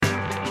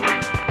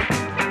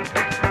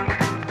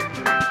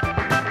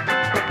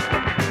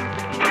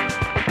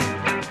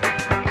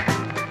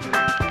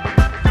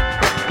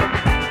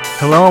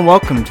Hello and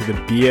welcome to the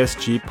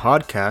BSG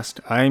podcast.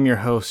 I am your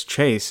host,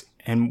 Chase,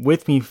 and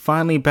with me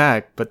finally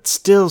back, but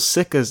still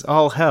sick as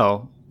all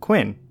hell,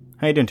 Quinn.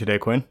 How you doing today,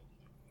 Quinn?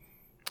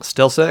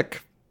 Still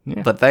sick,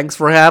 Yeah. but thanks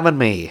for having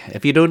me.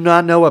 If you do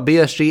not know what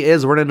BSG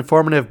is, we're an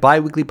informative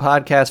bi-weekly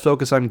podcast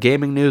focused on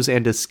gaming news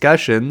and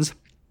discussions.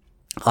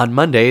 On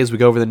Mondays, we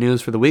go over the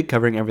news for the week,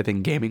 covering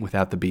everything gaming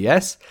without the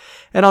BS.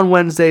 And on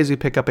Wednesdays, we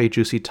pick up a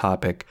juicy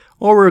topic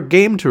or a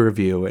game to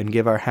review and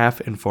give our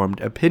half-informed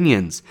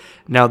opinions.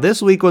 Now,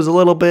 this week was a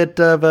little bit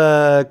of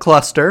a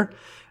cluster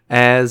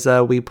as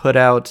we put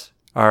out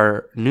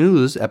our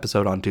news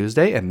episode on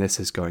Tuesday, and this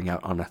is going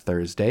out on a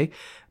Thursday.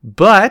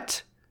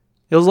 But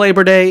it was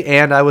Labor Day,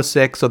 and I was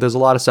sick, so there's a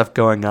lot of stuff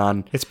going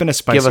on. It's been a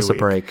spicy week. Give us a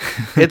break.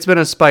 It's been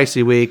a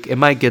spicy week. It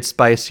might get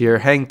spicier.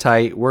 Hang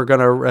tight. We're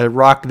going to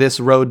rock this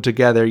road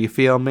together. You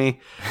feel me?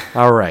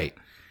 All right.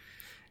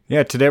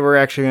 Yeah, today we're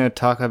actually going to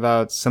talk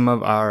about some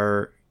of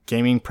our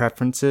gaming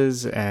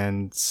preferences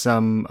and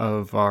some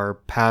of our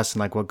past and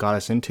like what got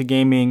us into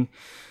gaming.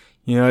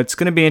 You know, it's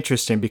going to be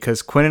interesting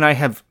because Quinn and I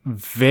have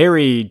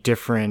very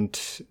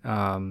different,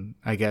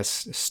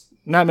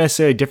 not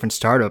necessarily different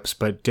startups,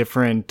 but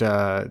different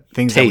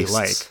things Tastes. that we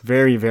like.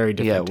 Very, very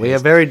different Yeah, we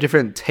have very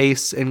different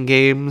tastes in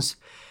games,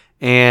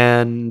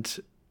 and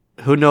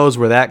who knows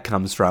where that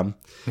comes from.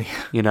 Yeah.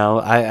 You know,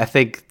 I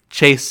think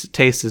Chase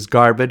taste is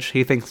garbage.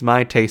 He thinks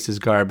my taste is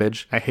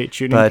garbage. I hate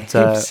shooting But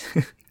games.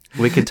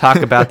 we can talk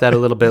about that a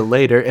little bit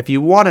later. If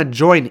you want to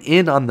join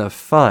in on the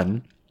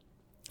fun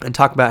and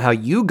talk about how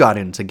you got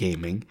into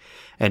gaming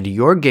and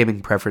your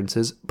gaming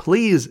preferences,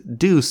 please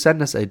do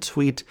send us a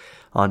tweet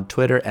on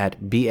Twitter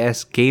at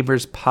BS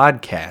Gamers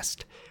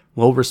Podcast.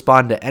 We'll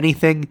respond to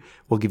anything.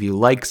 We'll give you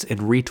likes and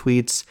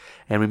retweets,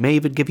 and we may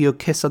even give you a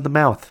kiss on the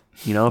mouth.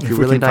 You know, if you're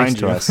we really can nice find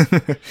to you.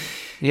 us.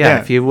 Yeah,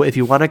 if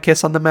you want a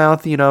kiss on the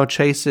mouth, you know,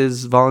 Chase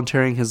is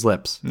volunteering his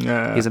lips.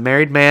 He's a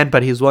married man,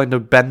 but he's willing to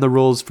bend the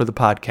rules for the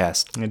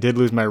podcast. I did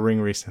lose my ring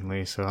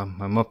recently, so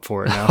I'm up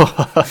for it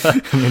now.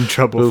 I'm in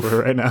trouble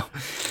for it right now.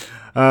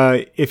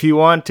 If you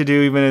want to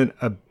do even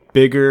a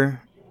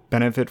bigger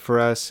benefit for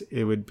us,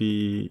 I would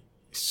be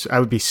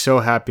so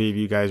happy if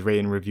you guys rate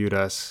and reviewed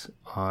us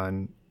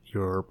on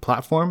your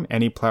platform,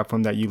 any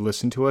platform that you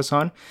listen to us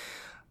on.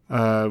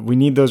 We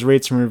need those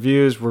rates and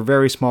reviews. We're a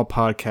very small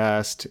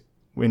podcast,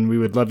 and we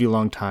would love you a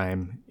long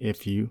time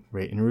if you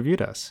rate and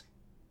reviewed us.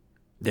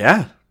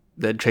 Yeah,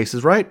 then Chase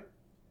is right.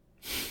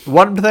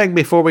 One thing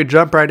before we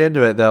jump right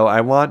into it, though, I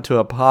want to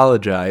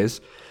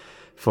apologize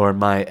for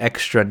my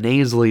extra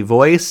nasally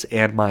voice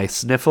and my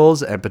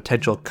sniffles and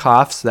potential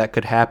coughs that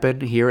could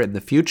happen here in the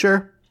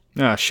future.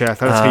 Oh, shit, I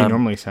thought that's how you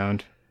normally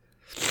sound.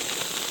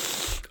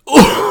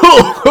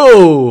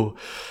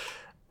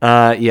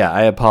 Yeah,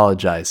 I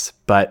apologize,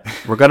 but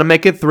we're going to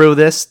make it through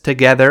this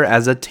together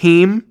as a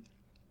team.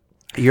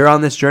 You're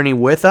on this journey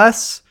with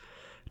us.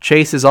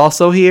 Chase is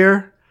also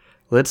here.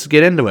 Let's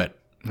get into it.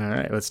 All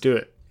right, let's do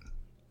it.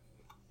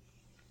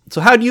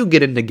 So how do you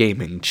get into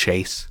gaming,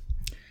 Chase?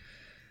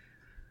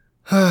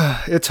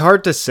 It's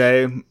hard to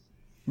say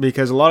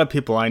because a lot of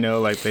people I know,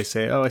 like they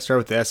say, oh, I started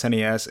with the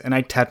SNES, and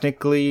I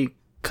technically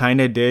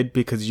kind of did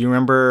because you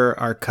remember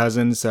our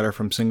cousins that are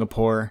from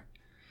Singapore?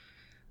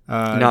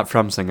 Not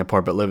from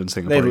Singapore, but live in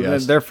Singapore,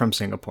 yes. They're from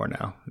Singapore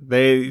now.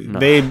 They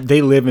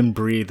live and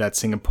breathe that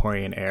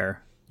Singaporean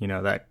air, you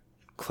know, that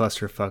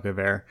clusterfuck of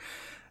air.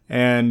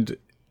 And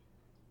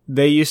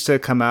they used to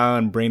come out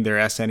and bring their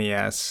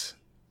SNES.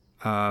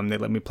 They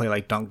let me play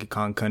like Donkey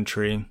Kong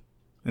Country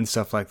and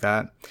stuff like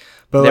that.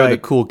 But They were the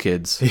cool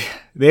kids.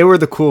 They were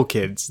the cool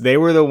kids. They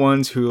were the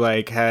ones who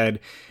like had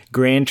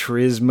Gran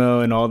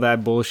Turismo and all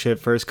that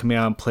bullshit first coming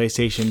out on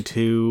PlayStation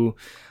 2.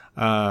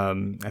 I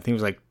think it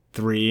was like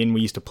 3, and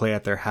we used to play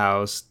at their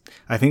house.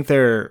 I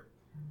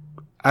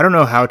don't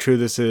know how true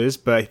this is,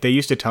 but they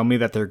used to tell me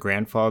that their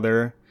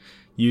grandfather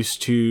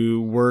used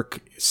to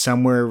work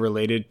somewhere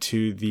related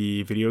to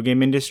the video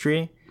game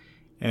industry.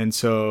 And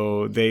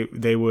so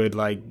they would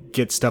like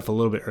get stuff a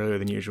little bit earlier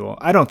than usual.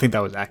 I don't think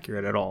that was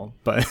accurate at all,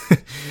 but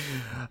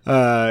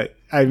I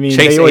mean,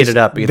 Chase ate it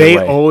up either way.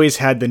 They always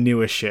had the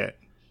newest shit.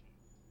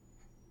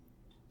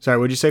 Sorry,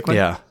 what'd you say, Quinn?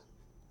 Yeah.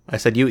 I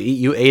said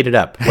you ate it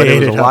up. Whether it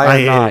was a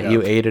lie or not,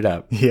 you ate it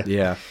up.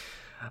 Yeah.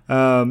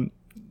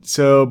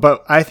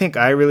 But I think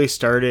I really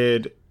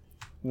started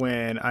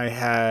when I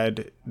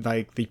had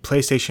like the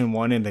PlayStation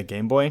 1 and the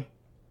Game Boy.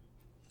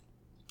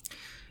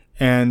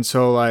 And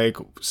so like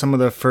some of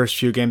the first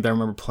few games I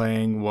remember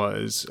playing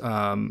was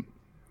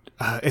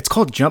it's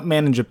called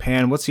Jumpman in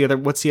Japan. What's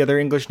the other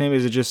English name?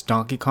 Is it just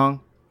Donkey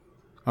Kong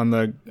on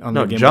the Game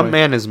Boy?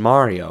 Jumpman is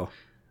Mario.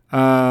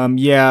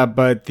 Yeah,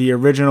 but the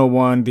original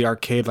one, the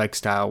arcade like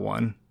style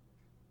one.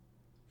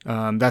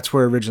 That's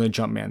where originally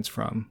Jumpman's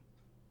from.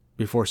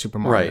 Before Super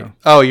Mario.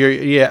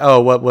 Right.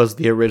 Oh, what was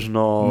the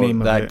original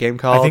name of that it? game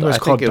called? I think it was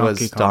called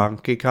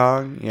Donkey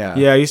Kong. Yeah.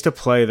 Yeah, I used to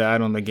play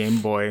that on the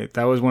Game Boy.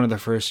 That was one of the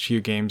first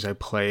few games I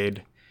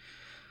played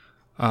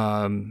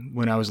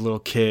when I was a little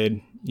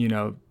kid. You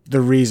know, the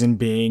reason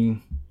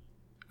being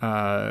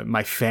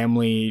my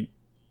family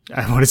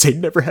I want to say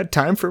never had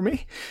time for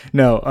me.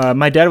 No,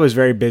 my dad was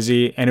very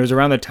busy, and it was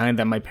around the time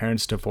that my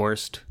parents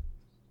divorced.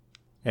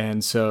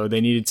 And so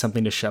they needed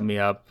something to shut me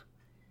up.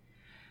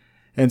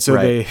 And so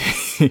Right.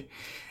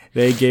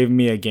 they gave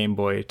me a Game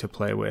Boy to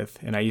play with.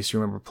 And I used to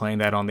remember playing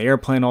that on the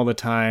airplane all the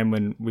time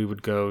when we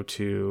would go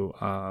to,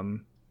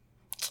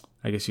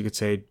 I guess you could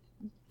say,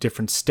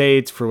 different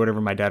states for whatever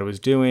my dad was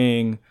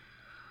doing.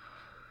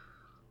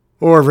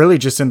 Or really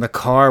just in the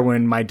car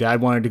when my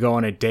dad wanted to go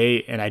on a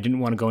date and I didn't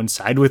want to go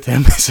inside with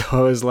him. So I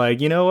was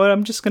like, you know what?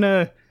 I'm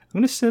gonna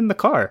sit in the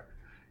car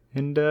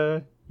and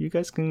you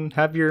guys can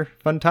have your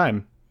fun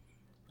time.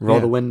 Roll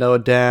Yeah. the window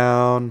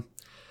down,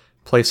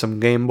 play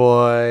some Game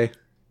Boy.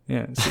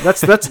 Yeah.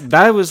 So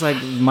that was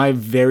like my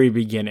very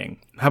beginning.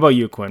 How about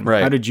you, Quinn?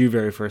 Right. How did you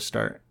very first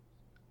start?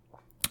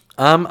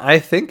 I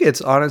think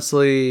it's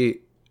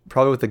honestly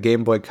probably with the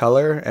Game Boy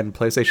Color and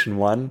PlayStation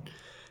 1,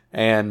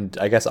 and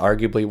I guess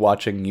arguably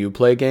watching you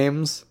play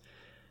games.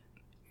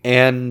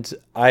 And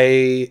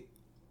I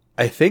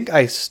think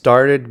I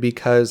started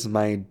because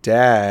my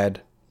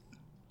dad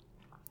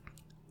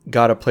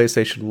got a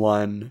PlayStation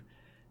 1,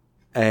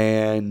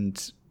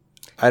 and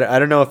I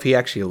don't know if he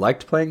actually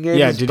liked playing games.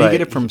 Yeah, did he but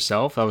get it for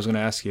himself? I was going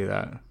to ask you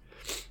that.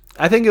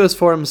 I think it was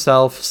for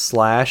himself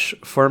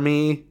 / for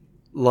me.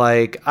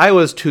 Like, I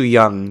was too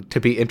young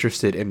to be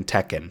interested in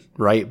Tekken,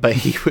 right? But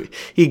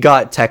he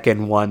got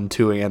Tekken 1,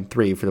 2, and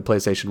 3 for the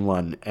PlayStation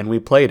 1, and we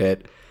played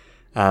it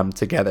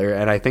together,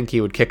 and I think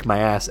he would kick my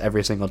ass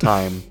every single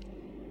time.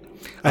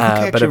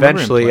 I think I But actually remember him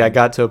eventually I playing.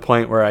 got to a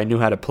point where I knew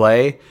how to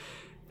play,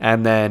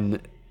 and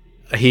then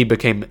he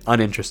became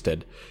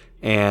uninterested.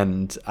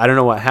 And I don't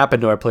know what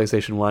happened to our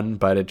PlayStation 1,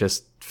 but it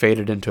just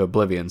faded into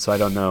oblivion, so I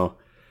don't know.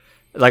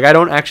 Like, I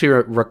don't actually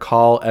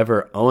recall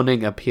ever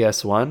owning a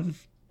PS1,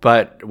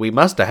 but we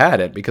must have had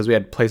it because we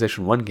had PlayStation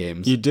 1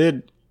 games. You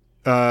did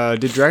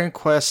Dragon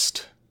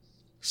Quest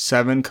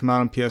 7 come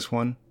out on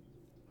PS1?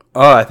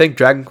 Oh, I think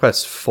Dragon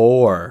Quest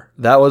 4.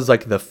 That was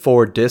like the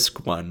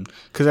 4-disc one.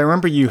 Because I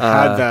remember you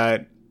had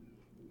that,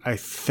 I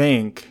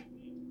think.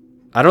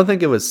 I don't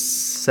think it was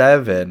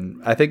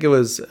 7. I think it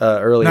was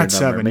earlier Not number,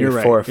 7, maybe you're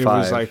right. 4 or 5. It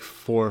was like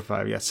 4 or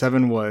 5. Yeah,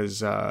 7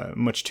 was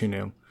much too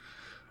new.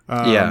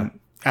 Yeah.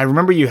 I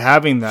remember you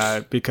having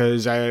that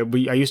because I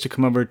used to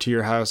come over to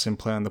your house and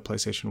play on the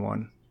PlayStation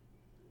 1.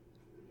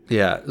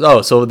 Yeah.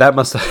 Oh, so that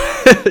must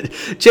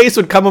have... Chase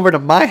would come over to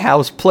my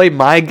house, play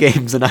my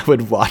games, and I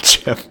would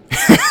watch him.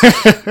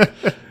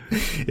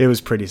 It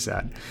was pretty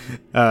sad.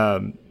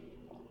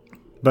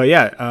 But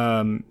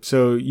yeah,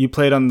 so you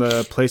played on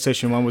the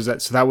PlayStation 1.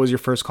 So that was your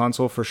first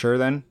console for sure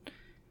then?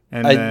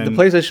 And The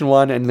PlayStation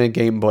 1 and the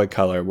Game Boy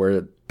Color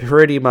were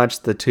pretty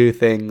much the two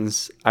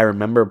things I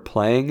remember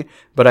playing,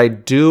 but I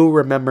do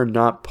remember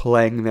not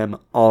playing them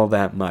all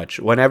that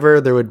much.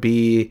 Whenever there would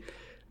be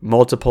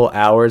multiple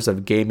hours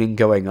of gaming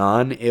going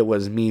on, it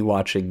was me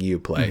watching you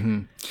play. Mm-hmm.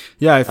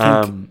 Yeah, I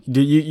think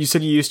you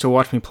said you used to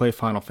watch me play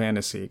Final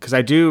Fantasy because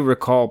I do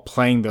recall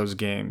playing those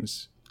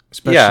games.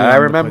 Especially Yeah, I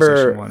on the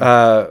PlayStation 1.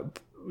 remember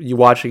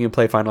watching you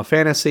play Final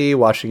Fantasy,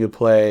 watching you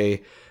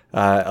play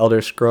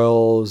Elder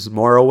Scrolls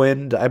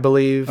Morrowind, I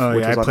believe, Oh,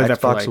 which yeah, was I on played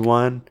that for Xbox like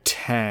One.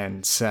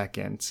 10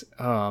 seconds.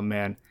 Oh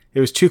man, it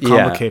was too Yeah.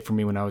 complicated for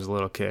me when I was a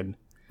little kid.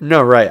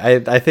 No,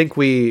 right. I think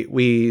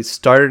we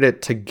started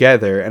it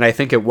together, and I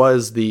think it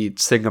was the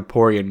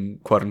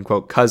Singaporean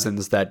quote-unquote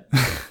cousins that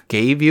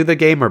gave you the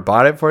game or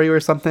bought it for you or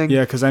something.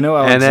 Yeah, because I know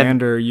And then-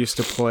 Alexander used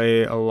to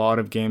play a lot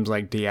of games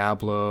like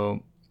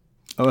Diablo.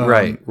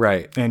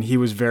 Right. And he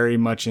was very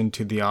much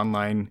into the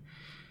online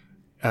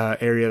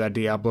area that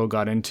Diablo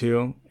got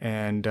into.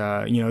 And,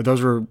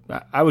 those were,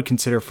 I would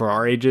consider for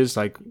our ages,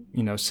 like,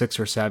 6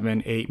 or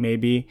 7, 8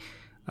 maybe.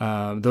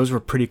 Those were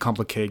pretty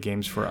complicated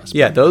games for us.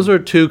 Yeah, those were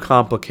too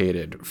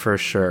complicated for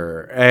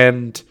sure.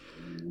 And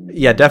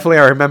yeah, definitely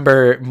I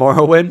remember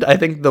Morrowind. I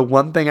think the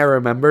one thing I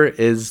remember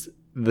is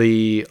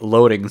the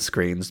loading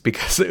screens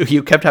because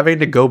you kept having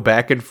to go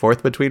back and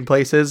forth between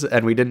places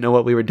and we didn't know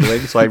what we were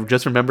doing. So I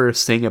just remember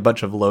seeing a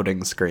bunch of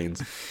loading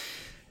screens.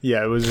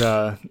 Yeah, it was,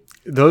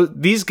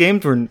 these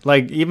games were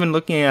like, even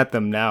looking at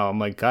them now, I'm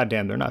like, God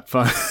damn, they're not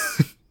fun.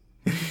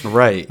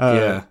 Right.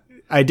 Yeah.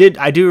 I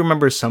do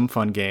remember some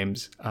fun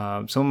games,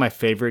 some of my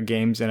favorite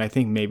games, and I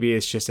think maybe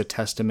it's just a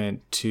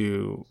testament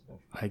to,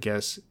 I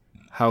guess,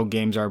 how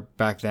games are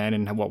back then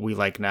and what we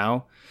like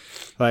now.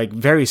 Like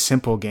very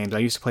simple games. I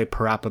used to play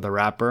Parappa the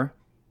Rapper.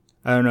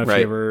 I don't know if Right.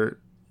 you ever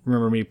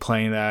remember me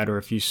playing that or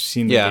if you've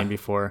seen the Yeah. game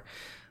before.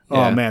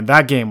 Yeah. Oh man,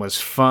 that game was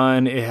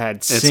fun. It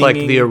had singing. It's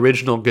like the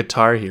original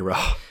Guitar Hero.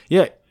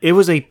 Yeah, it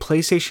was a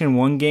PlayStation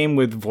 1 game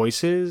with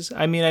voices.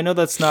 I mean, I know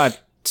that's not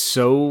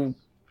so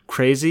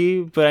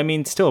crazy, but I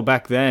mean, still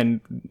back then,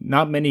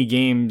 not many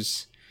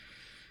games,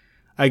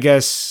 I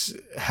guess,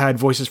 had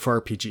voices for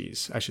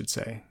RPGs, I should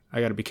say. I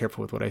got to be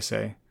careful with what I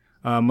say.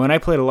 When I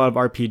played a lot of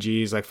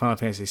RPGs like Final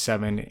Fantasy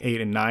 7,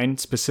 8, and 9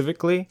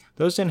 specifically,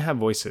 those didn't have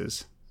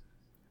voices.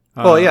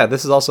 Well, yeah,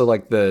 this is also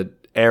like the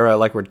era,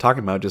 like we're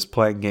talking about, just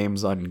playing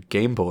games on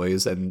Game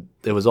Boys, and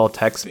it was all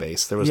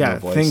text-based. There was Yeah, no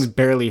voice. things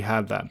barely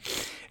had that.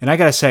 And I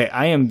gotta say,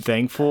 I am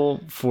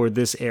thankful for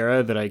this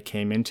era that I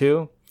came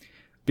into,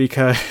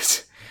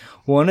 because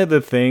one of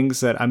the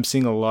things that I'm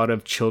seeing a lot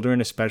of children,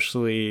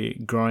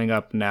 especially growing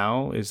up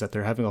now, is that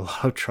they're having a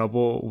lot of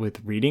trouble with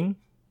reading.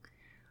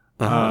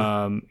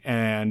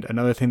 And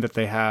another thing that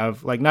they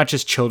have, like, not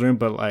just children,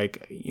 but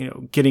like, you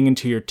know, getting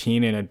into your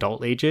teen and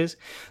adult ages,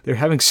 they're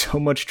having so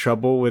much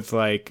trouble with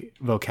like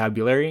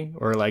vocabulary,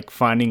 or like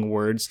finding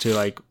words to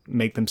like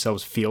make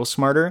themselves feel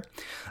smarter.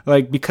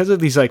 Like, because of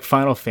these like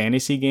Final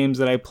Fantasy games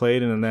that I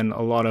played, and then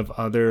a lot of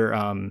other,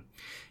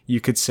 you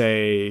could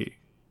say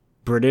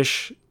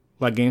British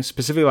like games,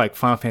 specifically like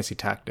Final Fantasy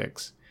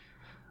Tactics.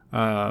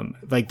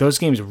 Like those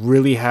games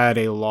really had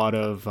a lot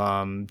of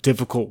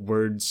difficult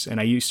words, and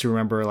I used to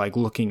remember like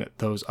looking at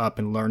those up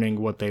and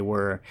learning what they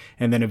were,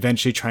 and then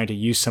eventually trying to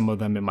use some of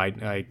them in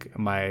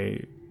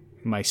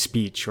my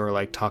speech, or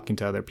like talking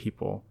to other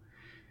people.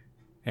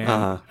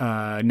 And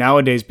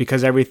nowadays,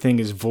 because everything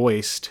is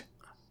voiced,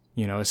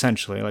 you know,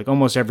 essentially like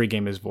almost every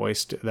game is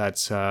voiced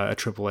that's a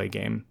AAA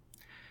game,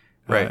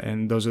 right?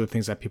 And those are the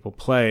things that people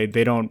play.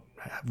 They don't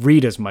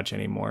read as much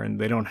anymore, and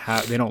they don't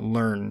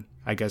learn,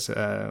 I guess,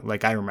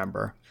 like I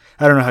remember.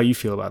 I don't know how you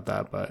feel about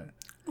that, but...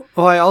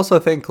 Well, I also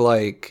think,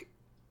 like,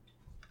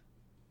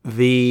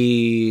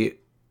 the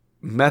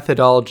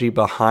methodology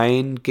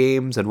behind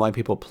games and why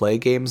people play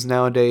games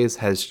nowadays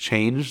has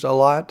changed a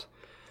lot.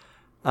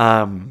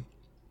 Like,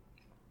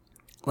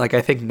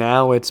 I think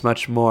now it's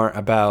much more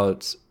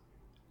about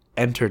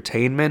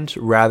entertainment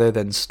rather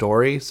than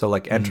story. So,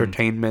 like,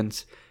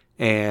 entertainment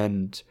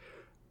and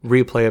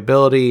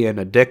replayability and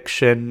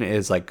addiction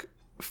is, like,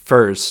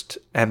 first,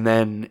 and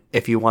then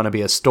if you want to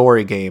be a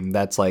story game,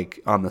 that's like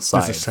on the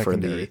side. That's a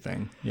secondary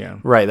thing. Yeah,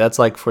 right, that's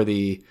like for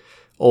the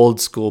old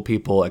school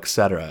people,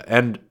 etc.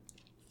 And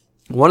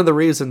one of the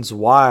reasons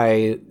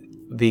why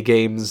the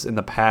games in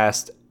the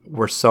past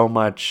were so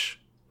much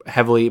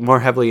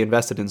more heavily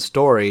invested in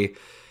story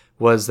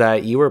was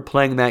that you were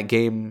playing that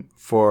game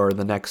for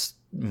the next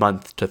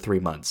month to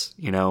 3 months,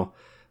 you know,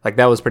 like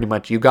that was pretty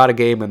much, you got a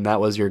game and that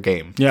was your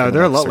game. Yeah,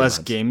 there are a lot less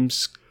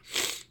games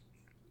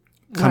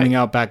coming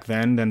out back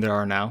then than there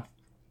are now.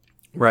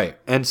 Right.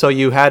 And so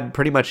you had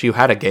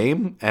a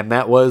game, and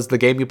that was the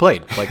game you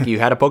played. Like, you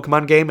had a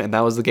Pokemon game, and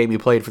that was the game you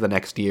played for the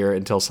next year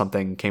until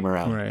something came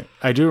around. Right.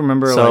 I do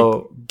remember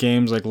like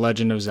games like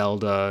Legend of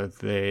Zelda,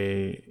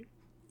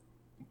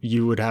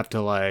 you would have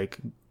to like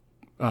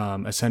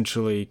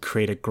essentially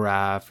create a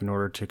graph in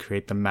order to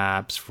create the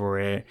maps for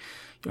it,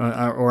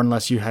 or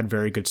unless you had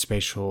very good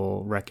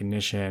spatial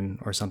recognition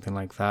or something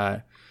like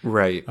that.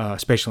 Right.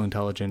 Spatial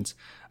intelligence.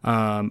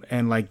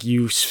 And like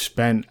you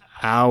spent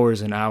hours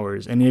and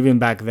hours, and even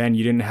back then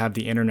you didn't have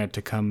the internet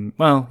to come.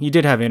 Well, you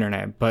did have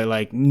internet, but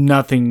like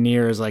nothing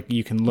near as like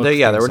you can look.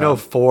 There were no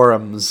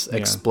forums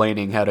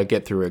explaining how to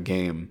get through a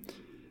game.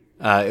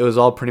 It was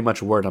all pretty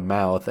much word of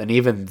mouth, and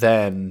even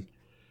then,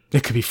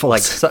 it could be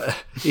false.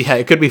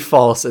 It could be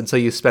false, and so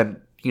you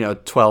spent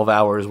 12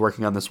 hours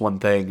working on this one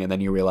thing, and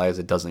then you realize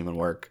it doesn't even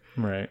work.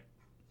 Right.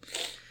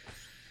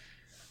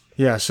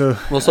 Yeah. So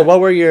what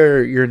were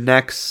your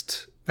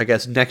next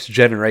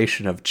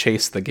generation of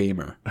Chase the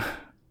Gamer?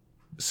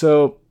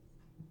 So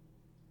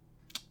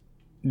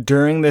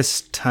during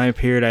this time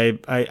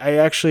period, I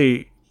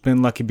actually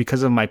been lucky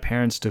because of my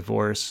parents'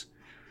 divorce.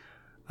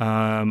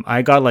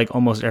 I got like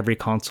almost every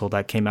console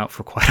that came out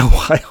for quite a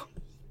while.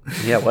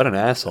 Yeah, what an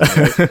asshole.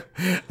 Right?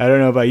 I don't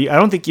know about you. I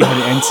don't think you had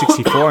an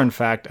N64, in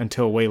fact,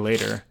 until way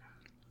later.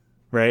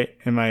 Right?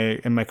 Am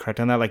I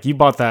correct on that? Like, you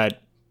bought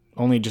that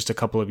only just a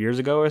couple of years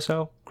ago or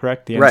so,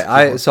 correct? The right.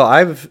 I guess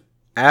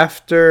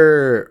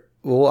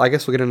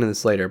we'll get into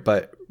this later,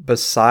 but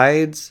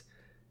besides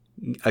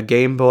a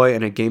Game Boy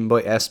and a Game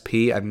Boy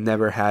SP, I've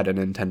never had a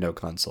Nintendo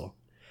console.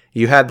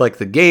 You had like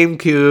the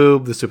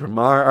GameCube, the Super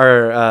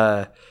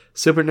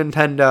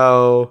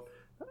Nintendo.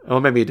 Well,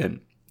 maybe you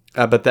didn't.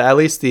 But at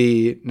least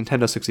the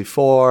Nintendo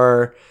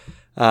 64.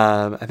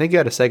 I think you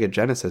had a Sega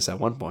Genesis at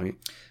one point.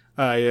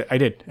 I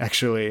did,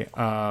 actually.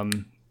 I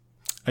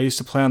used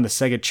to play on the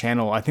Sega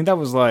Channel. I think that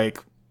was like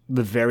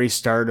the very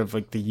start of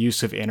like the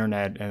use of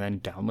internet and then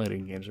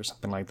downloading games or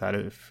something like that,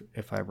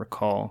 if I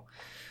recall.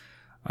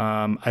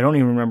 I don't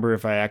even remember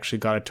if I actually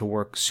got it to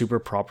work super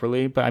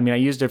properly, but I mean, I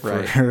used it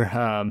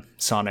for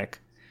Sonic.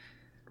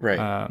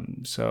 Right.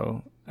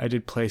 So I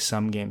did play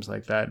some games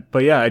like that.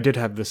 But yeah, I did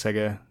have the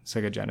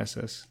Sega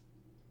Genesis.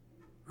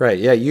 Right.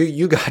 Yeah,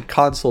 you got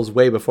consoles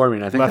way before me,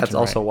 and I think that's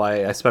also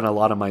why I spent a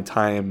lot of my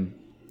time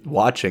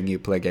watching you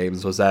play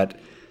games, was that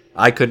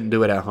I couldn't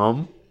do it at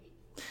home.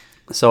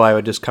 So I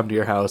would just come to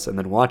your house and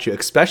then watch you,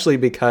 especially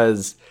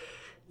because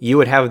you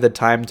would have the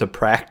time to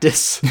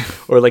practice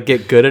or like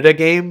get good at a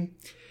game.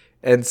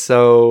 And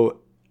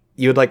so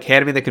you would like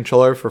hand me the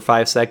controller for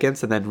 5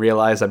 seconds and then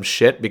realize I'm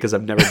shit because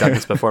I've never done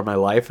this before in my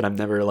life, and I've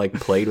never like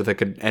played with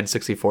an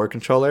N64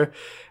 controller.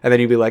 And then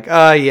you'd be like,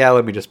 yeah,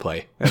 let me just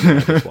play. And then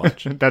I just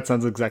watch. That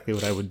sounds exactly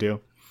what I would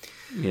do.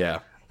 Yeah.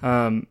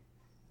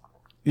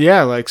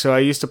 Yeah, like, so I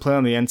used to play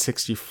on the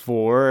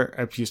N64.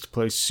 I used to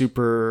play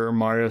Super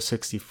Mario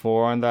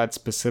 64 on that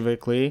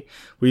specifically.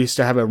 We used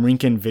to have a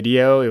Rinkin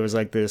Video. It was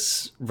like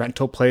this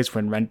rental place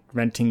when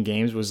renting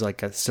games was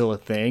like still a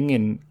thing,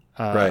 and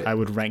Right. I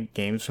would rent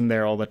games from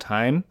there all the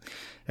time.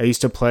 I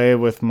used to play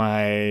with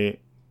my,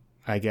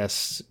 I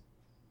guess,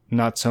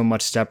 not so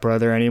much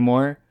stepbrother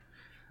anymore.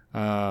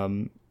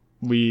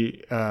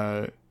 We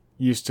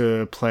used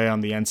to play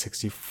on the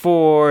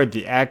N64,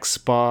 the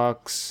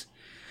Xbox.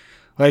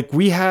 Like,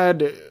 we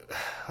had,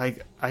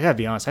 like, I gotta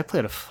be honest, I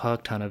played a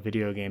fuck ton of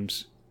video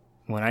games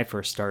when I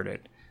first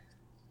started.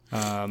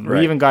 Right.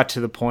 We even got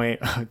to the point,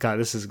 God,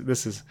 this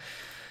is,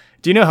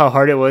 do you know how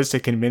hard it was to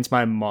convince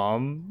my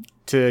mom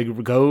to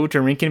go to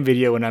Rinkin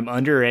Video when I'm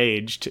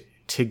underage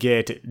to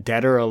get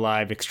Dead or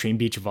Alive Extreme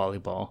Beach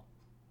Volleyball?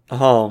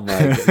 Oh my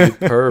god, you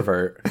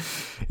pervert.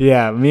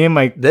 Yeah, me and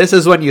my... This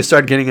is when you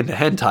start getting into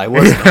hentai,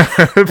 wasn't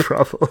it?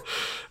 Probably.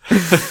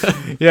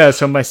 Yeah,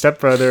 so my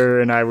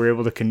stepbrother and I were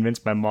able to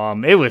convince my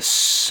mom. It was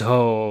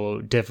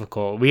so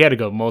difficult. We had to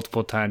go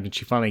multiple times, and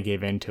she finally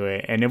gave in to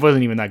it. And it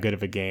wasn't even that good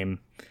of a game.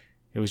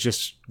 It was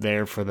just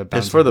there for the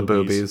It's for the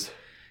boobies.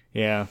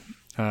 Yeah.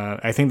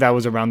 I think that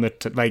was around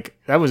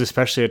that was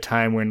especially a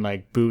time when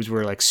like boobs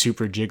were like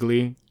super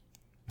jiggly.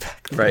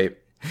 Right.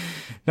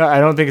 No, I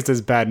don't think it's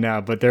as bad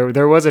now, but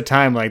there was a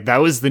time like that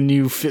was the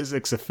new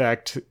physics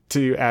effect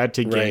to add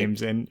to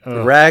games, and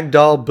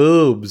ragdoll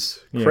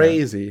boobs,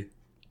 crazy.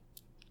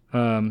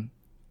 So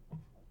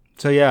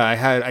yeah,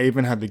 I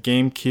even had the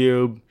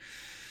GameCube.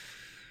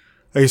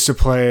 I used to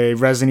play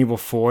Resident Evil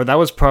 4. That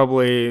was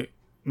probably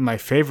my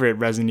favorite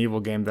Resident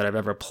Evil game that I've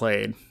ever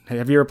played.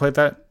 Have you ever played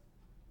that?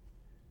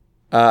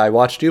 I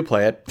watched you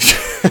play it.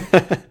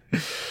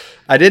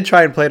 I did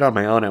try and play it on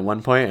my own at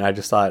one point, and I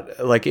just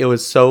thought, like, it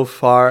was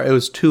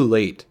too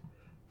late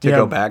to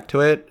go back to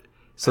it.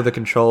 So the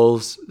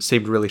controls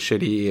seemed really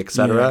shitty,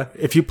 etc.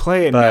 Yeah. If you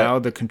play it now,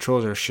 the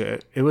controls are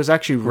shit. It was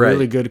actually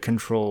really good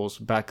controls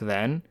back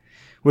then,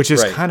 which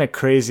is kind of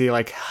crazy,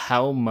 like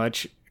how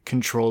much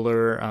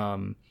controller, I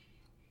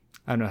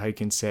don't know how you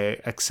can say,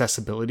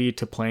 accessibility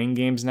to playing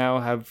games now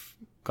have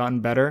gotten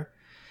better.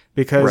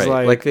 Because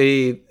like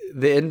the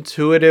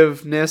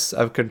intuitiveness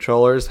of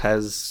controllers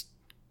has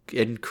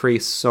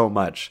increased so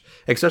much,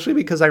 especially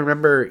because I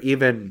remember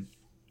even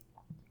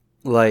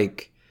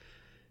like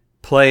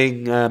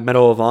playing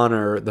Medal of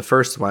Honor, the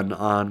first one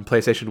on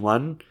PlayStation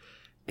 1,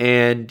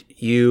 and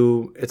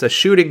it's a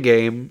shooting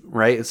game,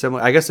 right? It's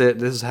similar, I guess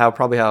this is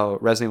probably how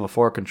Resident Evil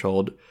 4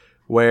 controlled,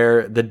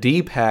 where the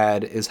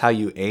D-pad is how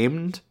you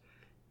aimed,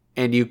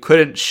 and you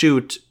couldn't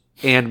shoot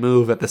and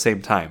move at the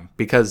same time,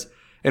 because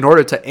in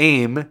order to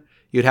aim,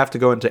 you'd have to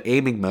go into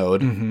aiming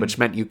mode, which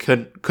meant you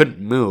couldn't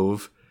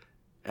move.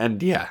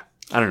 And yeah,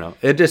 I don't know.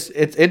 It's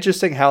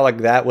interesting how like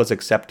that was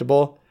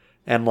acceptable,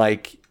 and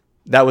like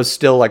that was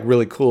still like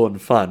really cool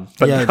and fun.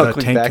 But now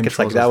going back, it's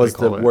like that was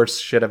the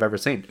worst shit I've ever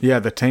seen. Yeah,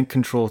 the tank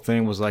control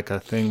thing was like a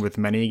thing with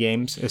many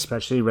games,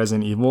 especially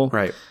Resident Evil.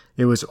 Right.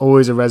 It was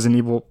always a Resident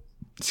Evil,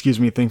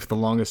 thing for the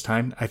longest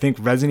time. I think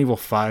Resident Evil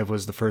 5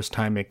 was the first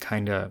time it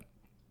kind of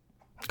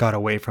got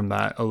away from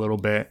that a little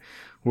bit,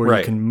 where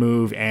you can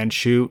move and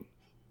shoot.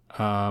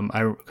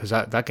 Because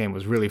that game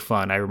was really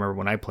fun. I remember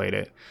when I played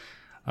it.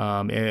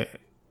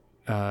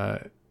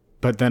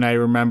 But then I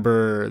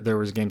remember there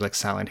was games like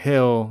Silent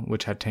Hill,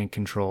 which had tank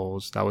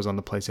controls. That was on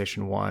the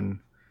PlayStation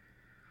 1.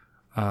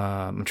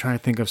 I'm trying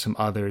to think of some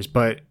others,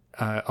 but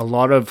a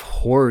lot of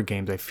horror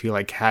games I feel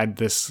like had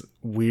this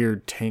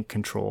weird tank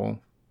control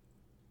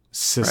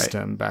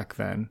system back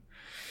then.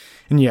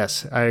 And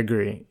yes, I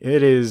agree.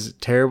 It is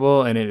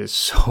terrible, and it is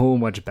so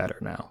much better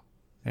now.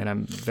 And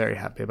I'm very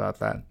happy about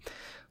that.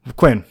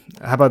 Quinn,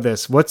 how about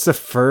this? What's the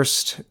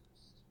first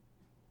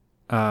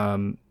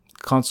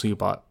console you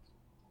bought?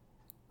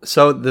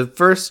 So the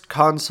first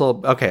console,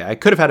 okay, I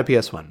could have had a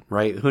PS1,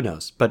 right? Who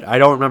knows? But I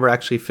don't remember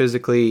actually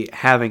physically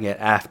having it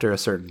after a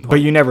certain point.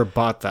 But you never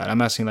bought that.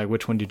 I'm asking, like,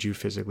 which one did you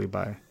physically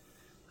buy?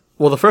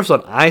 Well, the first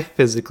one I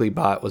physically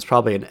bought was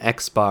probably an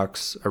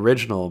Xbox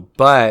original,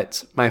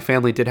 but my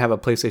family did have a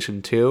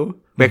PlayStation 2.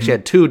 We actually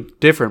had two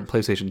different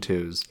PlayStation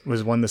 2s.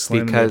 Was one the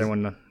slim and the other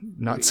one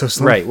not so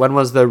slim? Right, one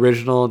was the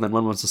original and then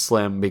one was the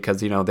slim,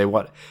 because, it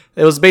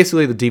was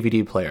basically the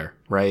DVD player,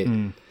 right?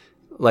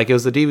 Like, it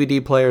was the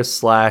DVD player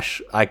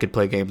 / I could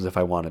play games if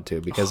I wanted to,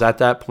 because at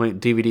that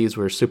point, DVDs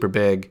were super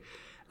big.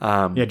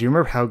 Yeah, do you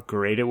remember how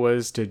great it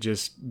was to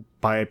just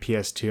buy a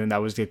PS2 and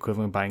that was the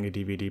equivalent of buying a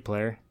DVD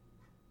player?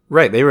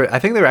 Right, I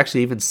think they were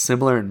actually even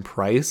similar in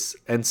price,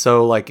 and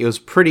so, like, it was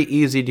pretty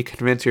easy to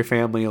convince your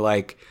family,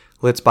 like,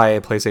 let's buy a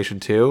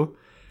PlayStation 2.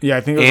 Yeah,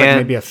 I think it was like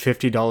maybe a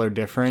 $50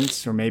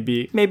 difference, or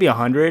maybe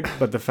 $100,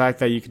 but the fact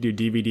that you could do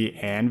DVD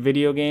and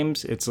video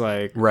games, it's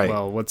like,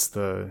 well, what's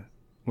the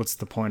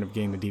point of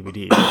getting the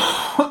DVD?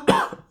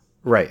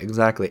 Right,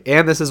 exactly.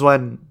 And this is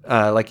when,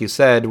 like you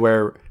said,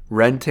 where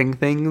renting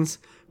things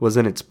was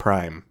in its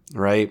prime,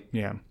 right?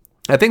 Yeah.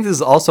 I think this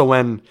is also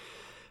when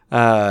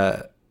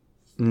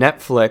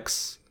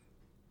Netflix,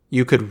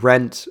 you could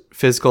rent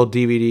physical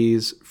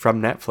DVDs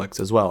from Netflix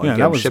as well. Yeah,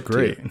 that was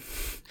great.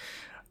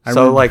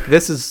 So like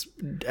this is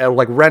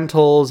like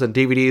rentals and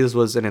DVDs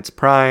was in its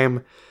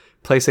prime.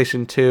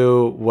 PlayStation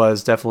 2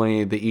 was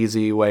definitely the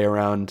easy way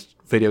around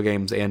video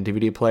games and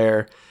DVD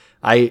player.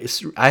 I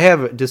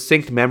have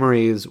distinct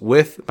memories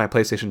with my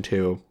PlayStation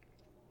 2.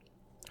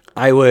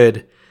 I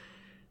would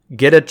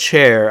get a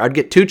chair. I'd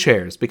get 2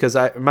 chairs because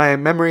my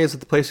memories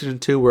with the PlayStation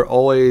 2 were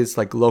always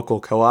like local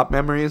co-op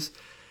memories.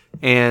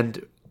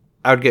 And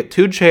I would get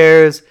 2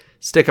 chairs,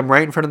 stick them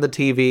right in front of the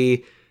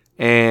TV,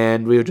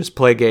 and we would just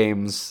play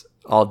games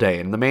all day.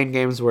 And the main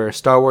games were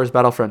Star Wars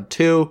Battlefront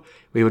 2.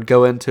 We would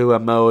go into a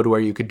mode where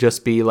you could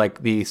just be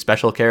like the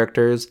special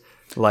characters,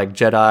 like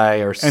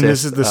Jedi or Sith. And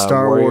this is the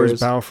Star Warriors. Wars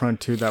Battlefront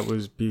 2 that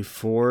was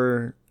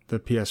before the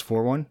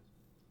PS4 one?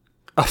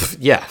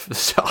 Yeah,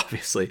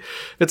 obviously.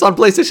 If it's on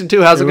PlayStation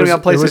 2, how's it going to be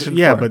on PlayStation 4?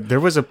 Yeah, but there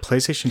was a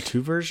PlayStation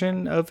 2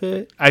 version of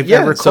it. I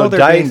Yeah, recall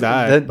there being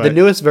that. The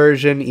newest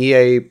version,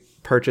 EA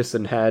purchased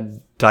and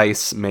had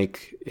DICE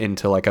make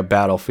into like a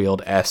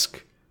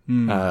Battlefield-esque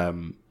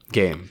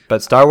game.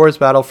 But Star Wars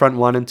Battlefront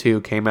 1 and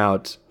 2 came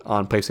out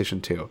on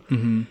PlayStation 2.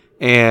 Mm-hmm.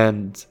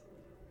 And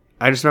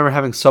I just remember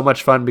having so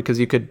much fun because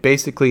you could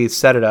basically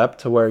set it up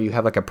to where you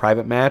have like a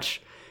private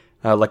match,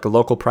 like a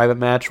local private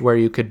match where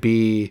you could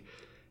be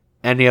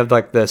any of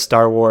like the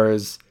Star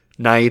Wars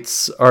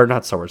Knights, or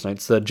not Star Wars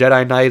Knights, the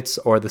Jedi Knights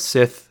or the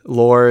Sith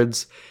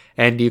Lords.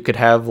 And you could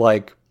have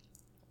like,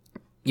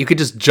 you could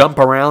just jump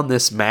around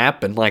this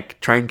map and like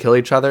try and kill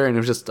each other. And it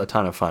was just a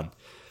ton of fun.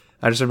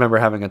 I just remember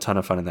having a ton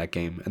of fun in that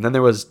game. And then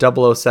there was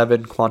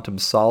 007 Quantum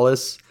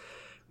Solace,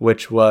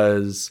 which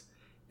was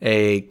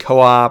a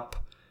co-op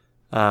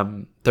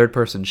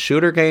third-person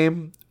shooter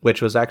game,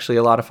 which was actually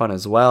a lot of fun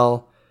as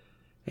well.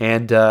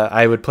 And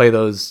I would play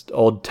those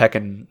old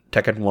Tekken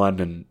 1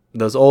 and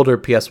those older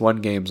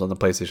PS1 games on the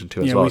PlayStation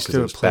 2 as well. We used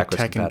to play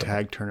Tekken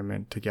Tag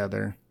Tournament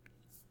together.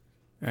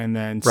 And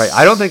then right.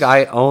 I don't think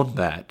I owned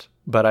that,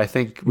 but I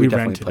think we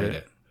definitely played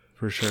it.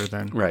 For sure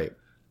then. Right.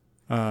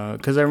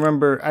 Because I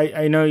remember,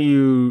 I know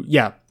you,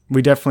 yeah,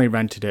 we definitely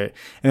rented it.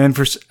 And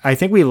then I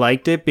think we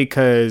liked it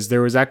because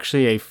there was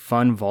actually a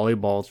fun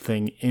volleyball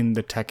thing in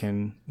the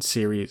Tekken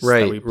series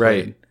that we played.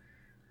 Right.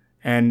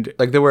 And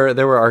like there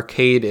were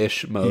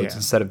arcade-ish modes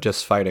instead of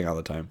just fighting all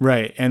the time.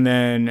 Right. And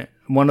then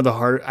one of the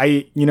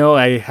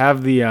I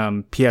have the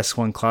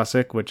PS1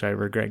 Classic, which I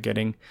regret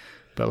getting,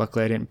 but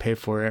luckily I didn't pay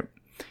for it.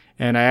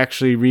 And I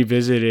actually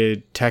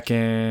revisited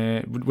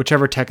Tekken,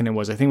 whichever Tekken it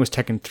was. I think it was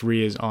Tekken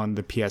 3 is on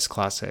the PS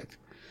Classic.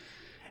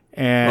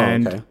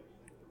 And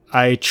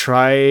I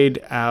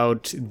tried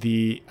out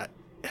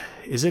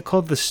is it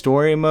called the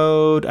story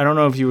mode? I don't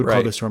know if you would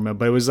call it the story mode,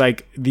 but it was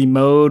like the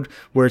mode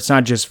where it's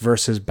not just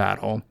versus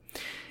battle.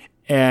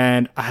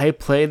 And I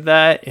played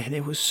that and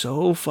it was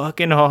so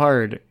fucking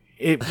hard.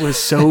 It was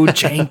so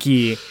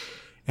janky.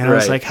 And I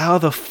was like, how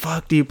the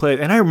fuck do you play it?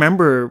 And I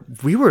remember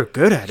we were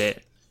good at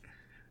it.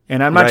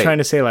 And I'm not trying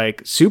to say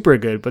like super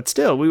good, but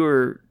still we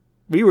were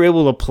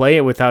able to play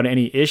it without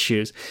any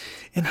issues.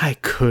 And I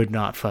could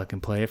not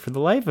fucking play it for the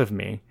life of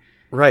me.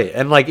 Right.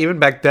 And like even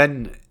back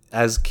then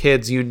as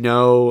kids, you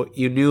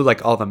knew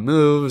like all the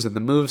moves and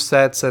the move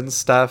sets and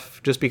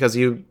stuff just because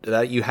you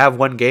have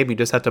one game, you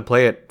just have to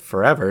play it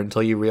forever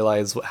until you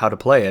realize how to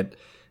play it.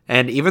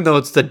 And even though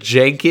it's the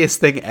jankiest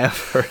thing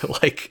ever,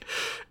 like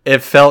it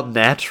felt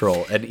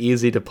natural and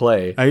easy to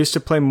play. I used to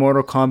play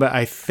Mortal Kombat.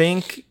 I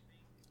think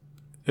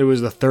it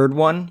was the third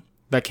one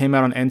that came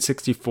out on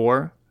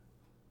N64.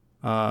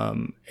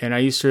 And I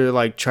used to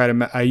like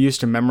I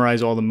used to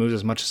memorize all the moves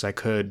as much as I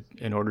could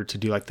in order to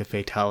do like the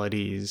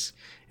fatalities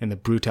and the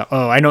brutal.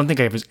 Oh, I don't think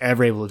I was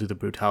ever able to do the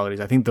brutalities.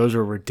 I think those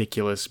were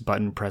ridiculous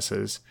button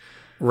presses.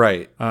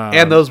 Right.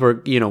 And those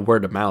were,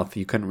 word of mouth.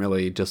 You couldn't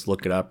really just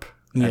look it up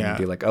and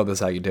be like, oh, this is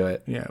how you do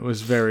it. Yeah. It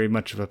was very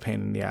much of a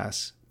pain in the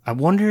ass. I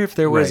wonder if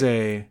there was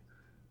you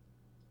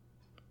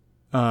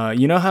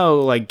know how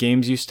like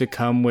games used to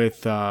come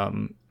with,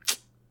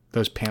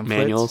 those pamphlets?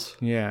 Manuals?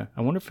 Yeah.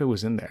 I wonder if it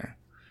was in there.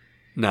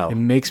 No. It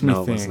makes me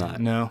think. It was not.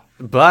 No.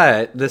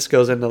 But this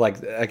goes into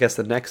like, I guess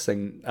the next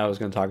thing I was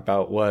going to talk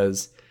about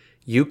was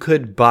you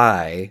could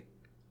buy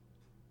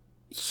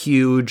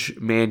huge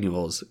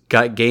manuals,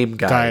 game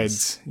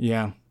guides.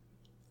 Yeah.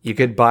 You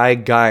could buy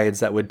guides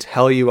that would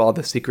tell you all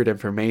the secret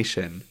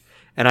information.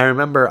 And I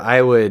remember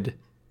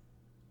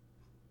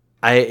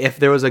if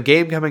there was a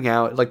game coming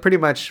out, like pretty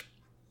much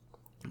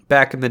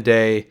back in the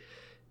day,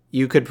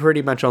 you could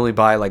pretty much only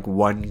buy like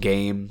one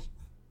game,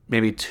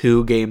 maybe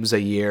 2 games a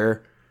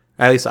year.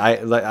 At least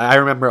I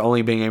remember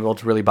only being able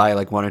to really buy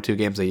like 1 or 2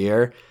 games a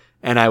year,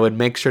 and I would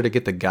make sure to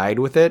get the guide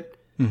with it.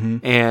 Mm-hmm.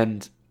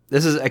 And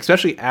this is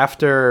especially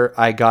after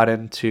I got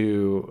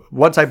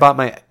once I bought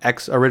my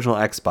original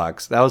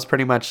Xbox. That was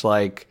pretty much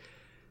like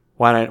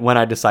when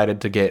I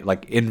decided to get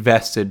like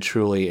invested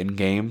truly in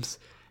games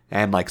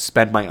and like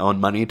spend my own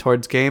money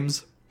towards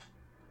games.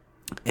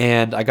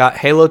 And I got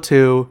Halo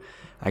 2.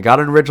 I got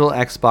an original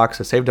Xbox.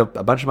 I saved up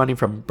a bunch of money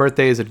from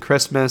birthdays and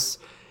Christmas,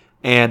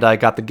 and I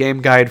got the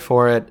game guide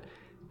for it.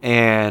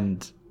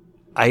 And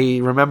I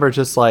remember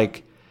just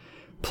like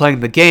playing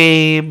the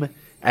game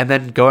and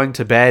then going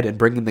to bed and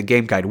bringing the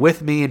game guide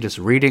with me and just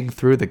reading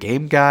through the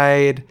game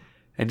guide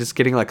and just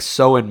getting like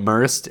so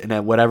immersed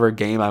in whatever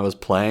game I was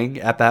playing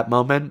at that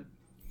moment.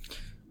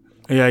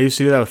 Yeah, I used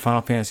to do that with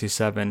Final Fantasy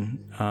VII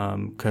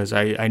because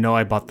I know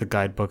I bought the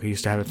guidebook. I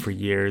used to have it for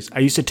years. I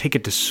used to take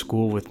it to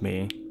school with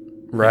me.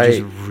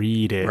 Right. And just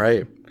read it.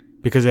 Right.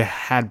 Because it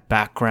had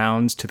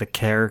backgrounds to the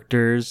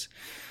characters.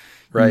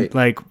 Right.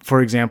 Like,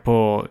 for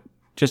example,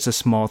 just a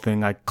small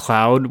thing. Like,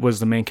 Cloud was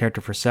the main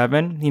character for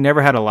 7. He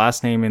never had a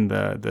last name in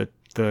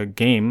the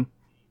game,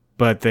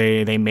 but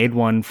they made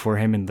one for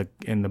him in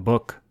the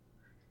book.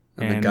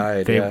 In the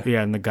guide,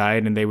 yeah. In the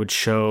guide, and they would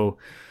show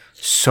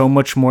so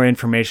much more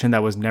information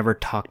that was never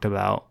talked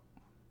about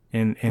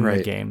in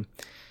the game.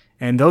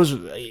 And those,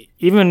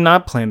 even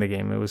not playing the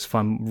game, it was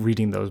fun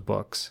reading those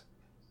books.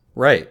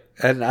 Right.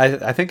 And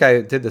I think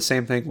I did the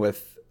same thing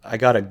with, I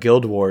got a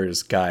Guild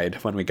Wars guide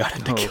when we got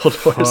into Guild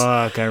Wars.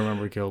 Fuck, I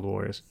remember Guild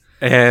Wars.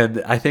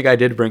 And I think I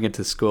did bring it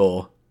to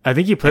school. I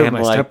think you played with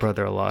my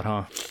stepbrother a lot,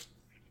 huh?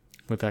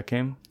 With that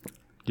game?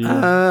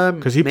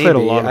 Because he played a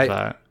lot of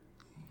that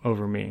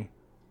over me.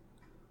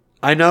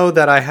 I know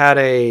that I had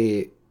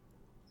a...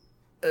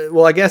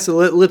 Well, I guess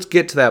let's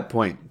get to that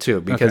point,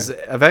 too. Because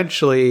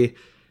eventually,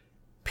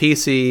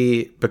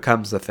 PC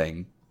becomes the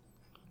thing.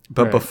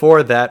 But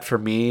before that, for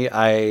me,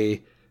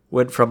 I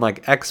went from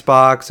like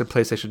Xbox and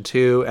PlayStation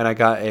 2, and I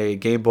got a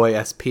Game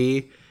Boy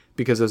SP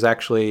because it was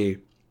actually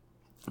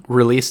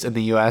released in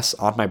the US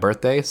on my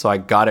birthday. So I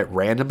got it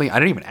randomly. I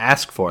didn't even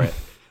ask for it.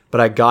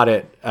 But I got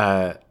it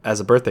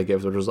as a birthday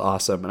gift, which was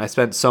awesome. And I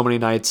spent so many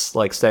nights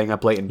like staying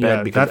up late in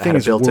bed because it had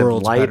a built-in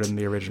light. Better than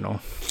the original.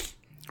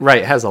 Right,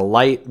 it has a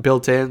light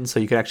built in, so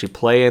you can actually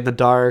play in the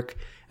dark.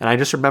 And I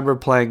just remember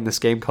playing this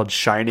game called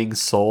Shining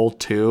Soul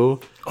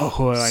 2.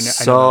 Oh, I know.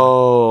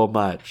 So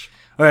much.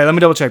 All right, let me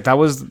double check. That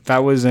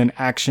was an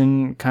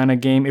action kind of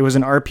game. It was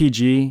an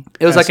RPG.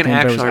 It was like an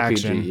action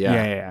RPG.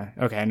 Yeah.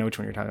 Okay, I know which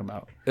one you're talking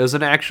about. It was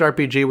an action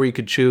RPG where you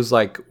could choose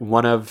like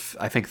one of,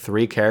 I think,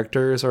 3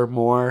 characters or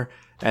more,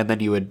 and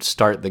then you would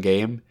start the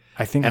game.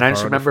 I think. And I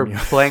just remember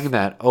playing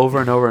that over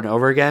and over and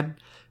over again,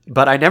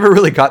 but I never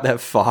really got that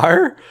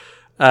far.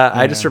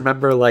 I just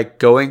remember like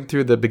going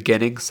through the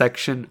beginning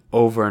section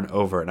over and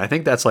over, and I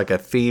think that's like a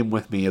theme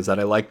with me is that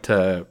I like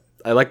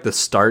the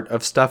start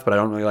of stuff, but I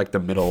don't really like the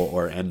middle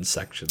or end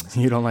sections.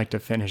 You don't like to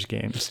finish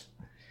games.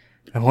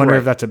 I wonder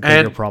if that's a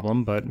bigger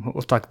problem, but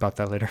we'll talk about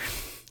that later.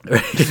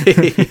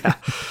 Yeah.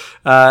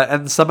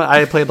 And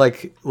I played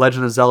like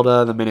Legend of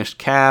Zelda, The Minish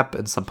Cap,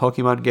 and some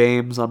Pokemon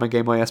games on my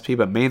Game Boy SP,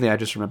 but mainly I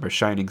just remember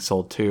Shining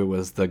Soul 2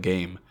 was the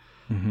game.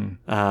 Mm-hmm.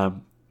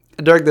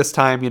 And during this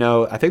time,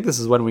 I think this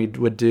is when we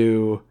would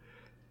do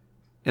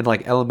in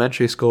like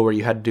elementary school where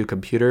you had to do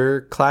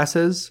computer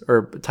classes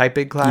or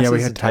typing classes. Yeah,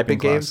 we had typing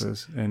games.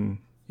 classes. And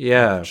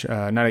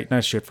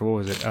not shit for,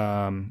 what was it?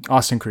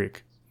 Austin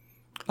Creek.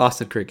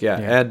 Austin Creek, yeah.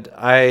 And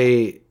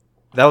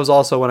that was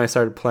also when I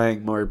started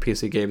playing more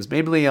PC games,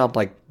 mainly on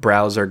like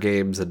browser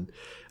games and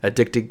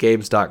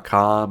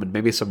addictinggames.com and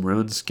maybe some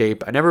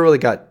RuneScape. I never really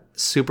got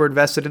super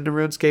invested into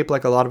RuneScape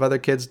like a lot of other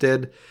kids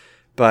did,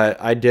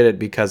 but I did it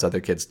because other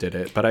kids did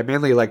it. But I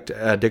mainly liked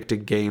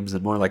Addicting Games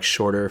and more like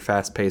shorter,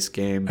 fast-paced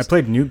games. I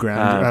played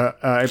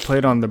Newgrounds. I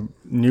played on the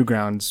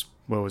Newgrounds,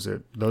 what was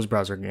it? Those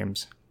browser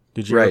games.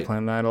 Did you ever play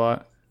on that a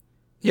lot?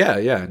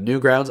 Yeah.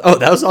 Newgrounds. Oh,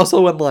 that was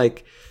also when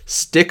like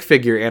stick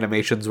figure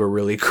animations were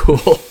really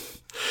cool.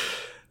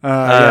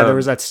 There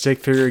was that stick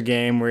figure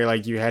game where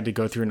like you had to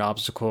go through an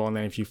obstacle, and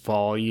then if you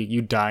fall,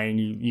 you die, and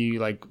you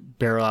like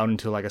barrel out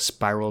into like a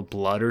spiral of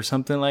blood or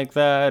something like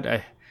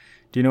that.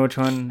 Do you know which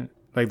one?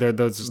 Like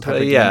those type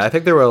of games. I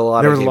think there were a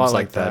lot of games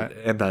like that.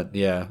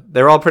 And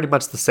they're all pretty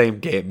much the same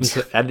games,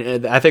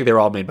 and I think they were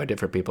all made by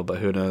different people, but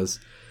who knows?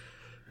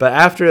 But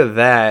after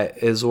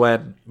that is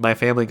when my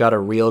family got a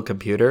real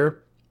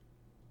computer,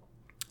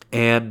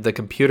 and the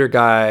computer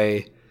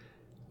guy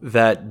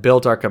that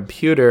built our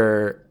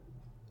computer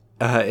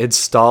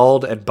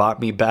installed and bought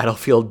me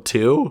Battlefield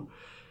 2.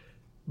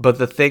 But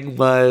the thing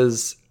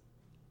was,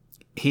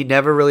 he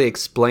never really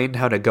explained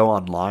how to go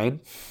online.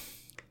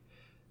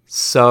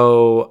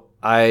 So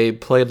I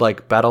played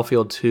like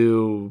Battlefield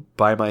 2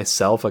 by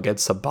myself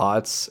against some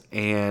bots.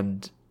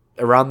 And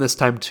around this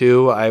time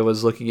too, I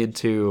was looking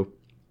into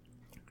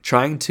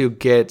trying to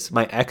get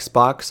my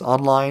Xbox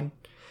online.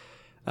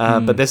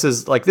 But this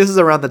is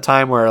around the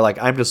time where like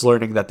I'm just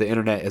learning that the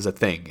internet is a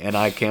thing, and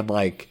I can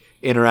like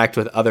interact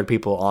with other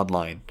people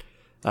online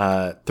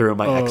through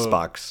my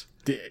Xbox.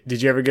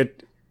 Did you ever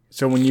get?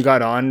 So when you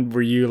got on,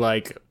 were you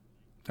like,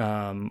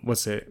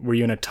 were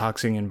you in a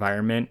toxic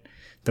environment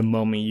the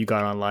moment you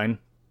got online,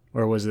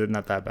 or was it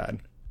not that bad?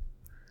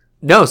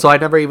 No, so I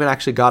never even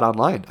actually got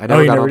online. I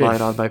never got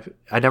online on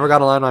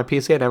my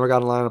PC. I never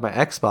got online on my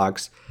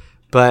Xbox.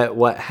 But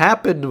what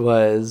happened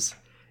was,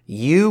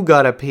 you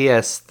got a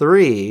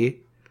PS3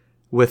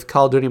 with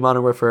Call of Duty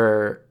Modern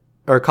Warfare,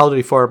 or Call of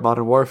Duty 4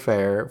 Modern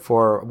Warfare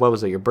for, what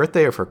was it, your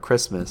birthday or for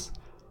Christmas?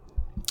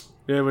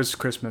 It was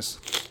Christmas.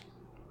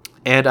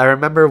 And I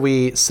remember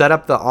we set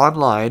up the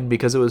online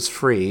because it was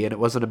free and it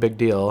wasn't a big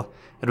deal.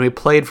 And we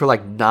played for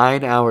like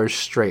 9 hours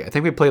straight. I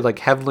think we played like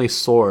Heavenly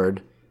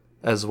Sword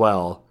as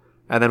well.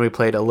 And then we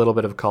played a little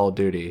bit of Call of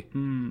Duty.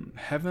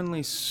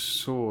 Heavenly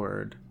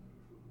Sword.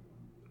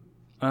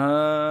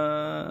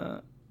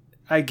 I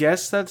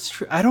guess that's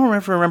true. I don't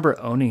ever remember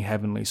owning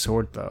Heavenly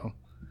Sword though.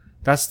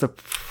 That's the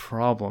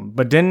problem.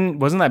 But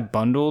wasn't that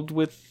bundled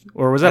with,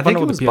 or was that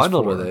bundled with the PS4?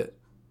 Bundled with it.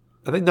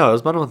 I think no, it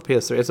was bundled with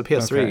PS3. It's a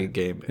PS3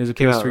 game. It's a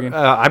PS3 game.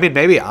 I mean,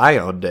 maybe I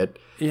owned it.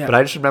 Yeah, but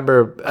I just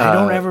remember. I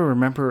don't ever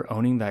remember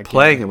owning that game.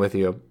 Playing it with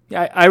you.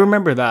 Yeah, I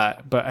remember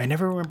that, but I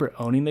never remember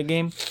owning the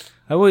game.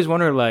 I always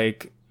wonder,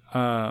 like,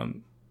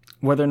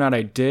 whether or not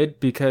I did,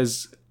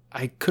 because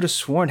I could have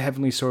sworn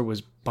Heavenly Sword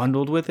was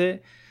bundled with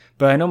it.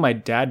 But I know my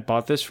dad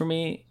bought this for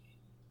me.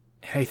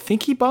 I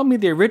think he bought me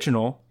the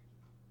original.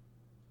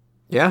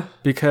 Yeah.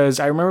 Because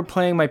I remember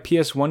playing my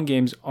PS1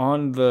 games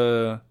on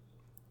the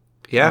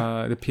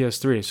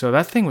PS3. So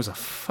that thing was a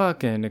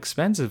fucking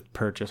expensive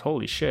purchase.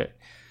 Holy shit.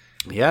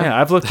 Yeah,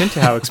 I've looked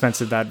into how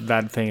expensive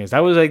that thing is. That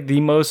was like the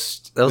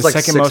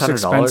second most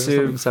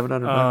expensive,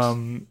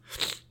 $700.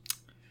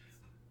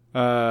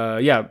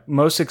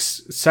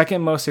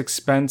 Second most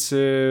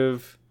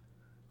expensive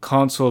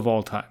console of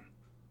all time.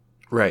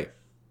 Right.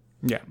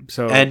 Yeah.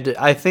 So, and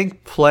I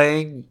think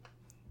playing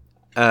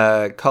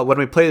when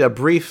we played a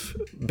brief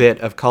bit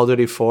of Call of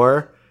Duty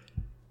 4,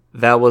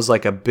 that was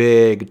like a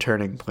big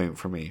turning point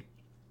for me.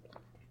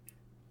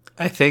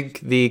 I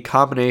think the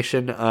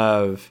combination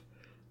of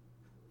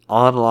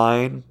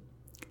online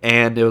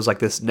and it was like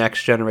this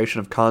next generation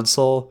of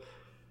console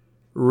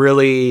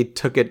really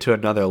took it to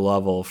another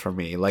level for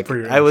me. Like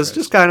I was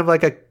just kind of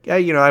like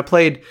I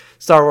played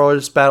Star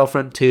Wars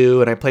Battlefront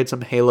 2 and I played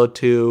some Halo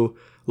 2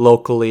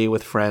 locally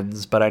with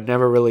friends, but I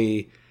never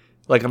really,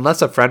 like,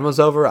 unless a friend was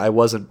over, I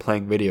wasn't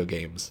playing video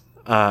games.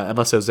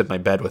 Unless I was in my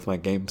bed with my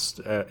games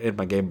in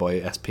my Game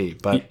Boy SP.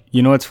 But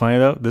you know what's funny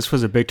though? This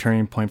was a big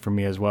turning point for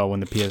me as well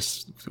when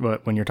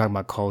when you're talking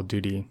about Call of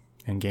Duty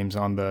and games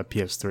on the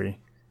PS3.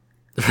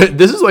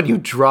 This is when you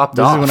dropped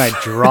off. This is when I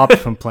dropped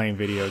from playing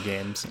video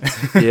games.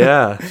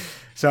 Yeah.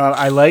 So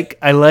I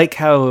like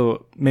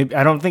how maybe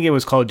I don't think it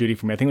was Call of Duty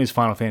for me. I think it was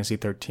Final Fantasy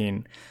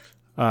 13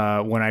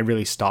 when I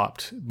really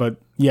stopped. But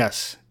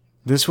yes,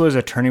 this was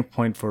a turning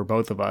point for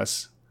both of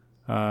us.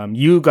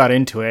 You got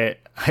into it.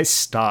 I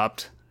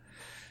stopped.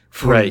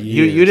 Right.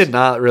 You did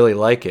not really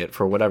like it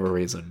for whatever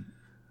reason.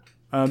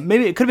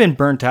 Maybe it could have been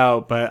burnt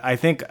out, but I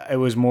think it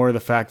was more the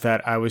fact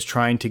that I was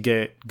trying to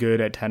get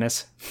good at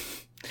tennis.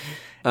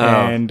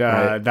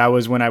 That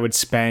was when I would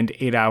spend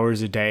 8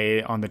 hours a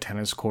day on the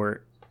tennis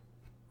court.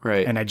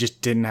 Right. And I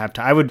just didn't have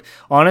time. I would,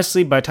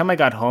 honestly, by the time I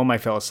got home, I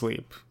fell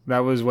asleep. That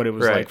was what it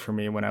was like for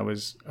me when I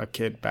was a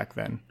kid back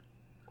then.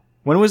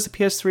 When was the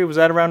PS3? Was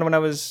that around when I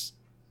was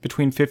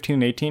between 15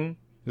 and 18?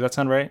 Does that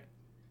sound right?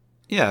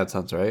 Yeah, that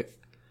sounds right.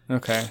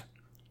 Okay.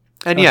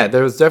 And yeah,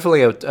 there was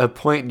definitely a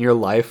point in your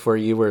life where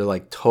you were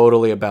like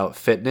totally about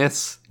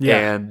fitness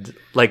and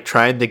like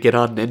trying to get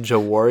on Ninja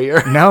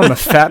Warrior. Now I'm a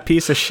fat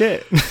piece of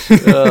shit.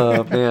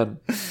 Oh, man.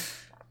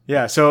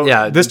 Yeah, so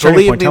this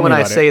believe me when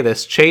I say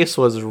this, Chase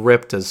was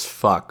ripped as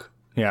fuck.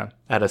 Yeah.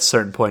 At a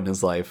certain point in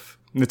his life.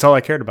 That's all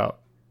I cared about.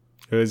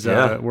 It was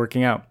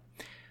working out.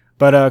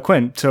 But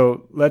Quinn,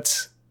 so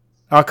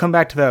I'll come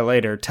back to that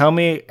later. Tell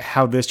me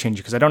how this changed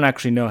because I don't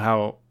actually know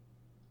how.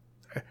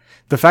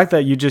 The fact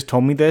that you just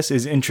told me this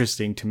is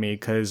interesting to me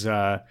because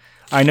I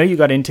know you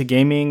got into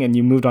gaming and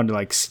you moved on to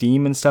like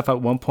Steam and stuff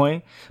at one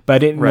point, but I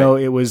didn't know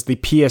it was the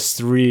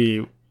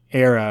PS3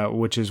 era,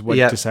 which is what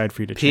decided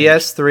for you to change.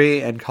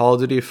 PS3 and Call of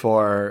Duty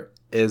 4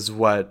 is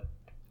what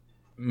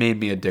made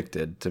me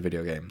addicted to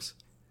video games.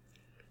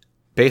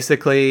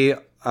 Basically,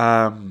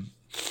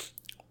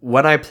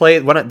 when I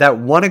played that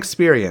one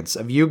experience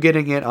of you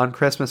getting it on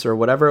Christmas or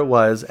whatever it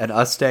was and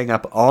us staying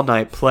up all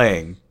night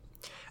playing,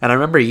 and I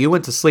remember you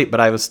went to sleep, but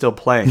I was still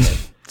playing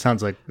it.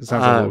 Sounds like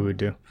what we would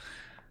do.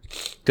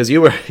 Because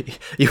you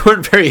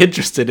weren't very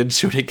interested in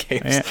shooting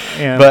games,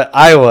 yeah. But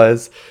I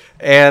was.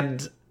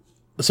 And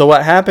so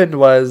what happened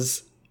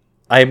was,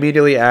 I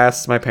immediately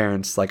asked my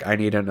parents, like, I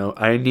need a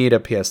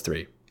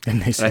PS3.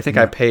 And they said, I think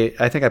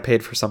I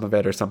paid for some of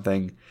it or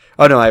something.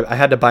 Oh no, I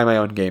had to buy my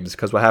own games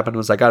because what happened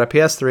was I got a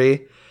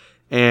PS3,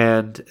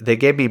 and they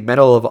gave me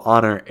Medal of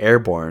Honor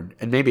Airborne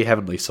and maybe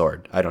Heavenly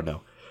Sword. I don't know,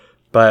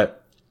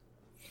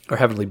 or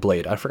Heavenly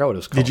Blade. I forgot what it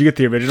was called. Did you get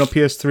the original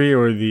PS3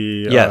 or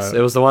the... Yes, it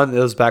was the one that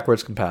was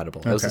backwards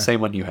compatible. It was the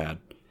same one you had.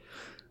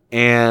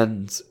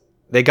 And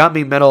they got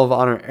me Medal of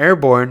Honor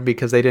Airborne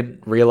because they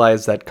didn't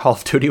realize that Call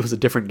of Duty was a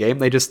different game.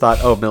 They just thought,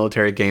 oh,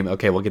 military game.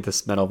 Okay, we'll get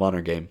this Medal of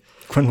Honor game.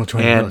 Quinn will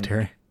join the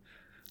military.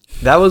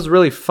 That was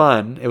really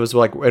fun. It was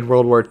like in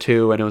World War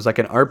II, and it was like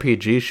an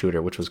RPG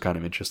shooter, which was kind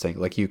of interesting.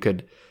 Like you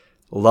could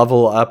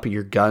level up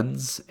your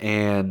guns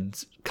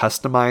and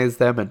customize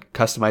them and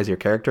customize your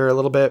character a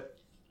little bit.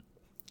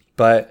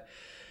 But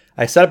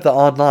I set up the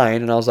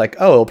online and I was like,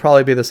 oh, it'll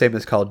probably be the same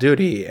as Call of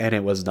Duty. And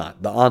it was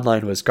not. The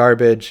online was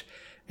garbage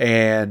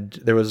and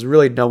there was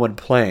really no one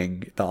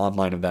playing the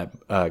online of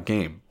that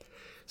game.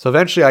 So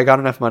eventually I got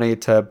enough money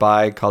to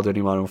buy Call of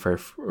Duty Modern Warfare,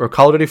 or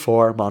Call of Duty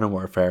 4 Modern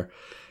Warfare.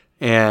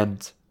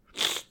 And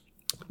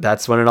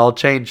that's when it all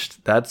changed.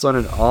 That's when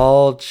it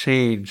all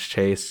changed,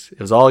 Chase.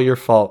 It was all your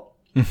fault.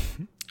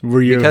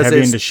 Were you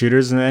heavy into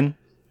shooters then?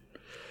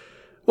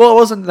 Well, it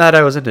wasn't that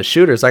I was into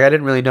shooters. Like, I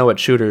didn't really know what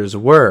shooters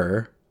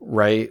were,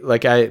 right?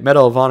 Like,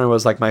 Medal of Honor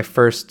was like my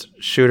first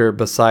shooter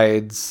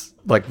besides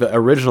like the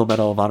original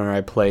Medal of Honor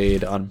I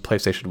played on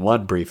PlayStation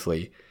 1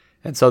 briefly.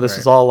 And so this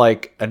is all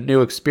like a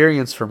new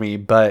experience for me,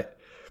 but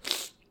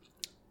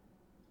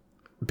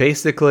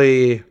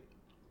basically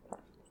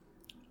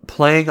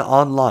playing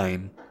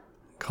online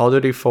Call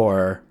of Duty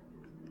 4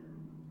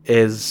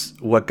 is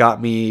what got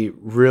me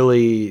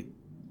really,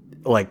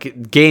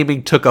 like,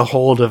 gaming took a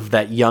hold of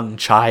that young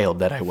child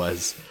that I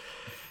was.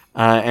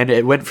 And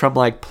it went from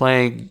like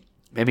playing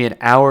maybe an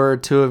hour or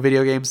two of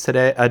video games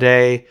a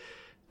day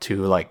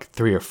to like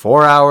 3 or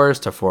 4 hours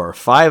to 4 or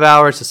 5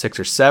 hours to 6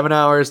 or 7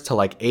 hours to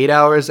like 8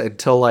 hours,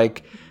 until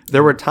like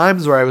there were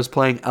times where I was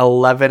playing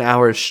 11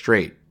 hours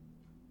straight.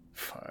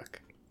 Fuck.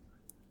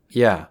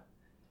 Yeah.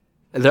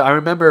 I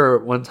remember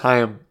one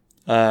time,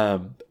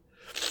 my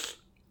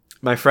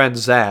friend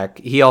Zach,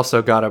 he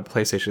also got a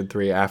PlayStation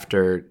 3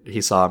 after he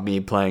saw me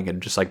playing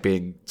and just like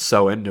being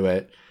so into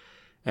it.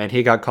 And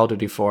he got Call of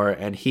Duty 4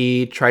 and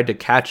he tried to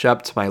catch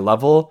up to my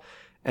level.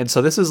 And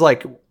so this is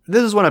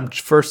when I'm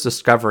first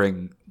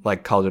discovering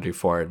like Call of Duty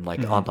 4 and like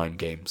online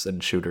games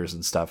and shooters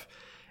and stuff.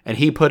 And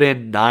he put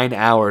in 9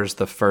 hours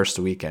the first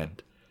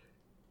weekend.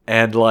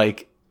 And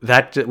like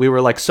that, we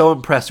were like so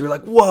impressed. We were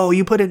like, whoa,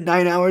 you put in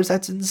 9 hours?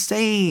 That's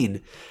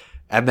insane.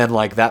 And then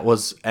like that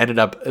ended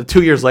up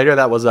 2 years later,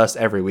 that was us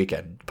every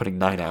weekend putting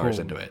 9 hours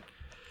into it.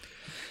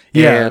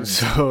 Yeah. And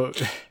so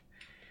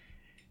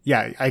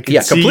yeah, I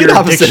could see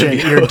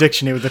complete your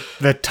addiction with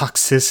the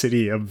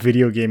toxicity of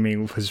video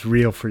gaming was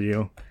real for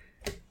you.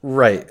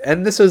 Right.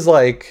 And this was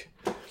like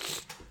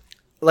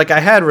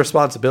I had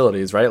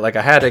responsibilities, right? Like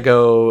I had to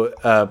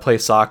go play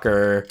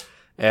soccer,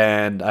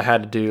 and I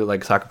had to do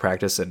like soccer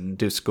practice and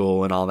do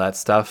school and all that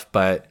stuff.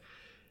 But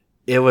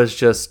it was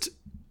just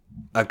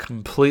a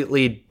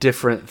completely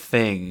different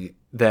thing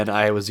than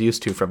I was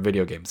used to from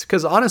video games.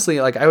 Because honestly,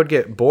 like I would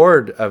get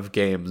bored of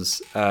games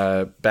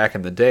back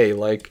in the day.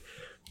 Like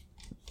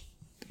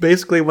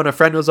basically when a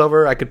friend was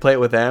over, I could play it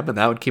with them, and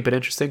that would keep it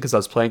interesting because I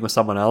was playing with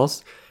someone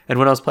else. And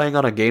when I was playing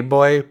on a Game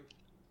Boy,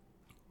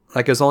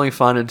 like it was only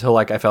fun until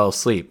like I fell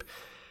asleep.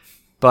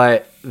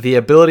 But the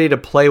ability to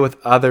play with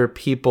other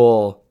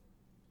people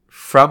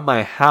from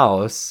my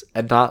house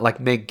and not like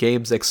make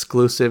games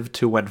exclusive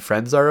to when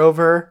friends are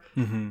over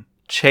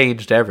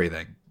changed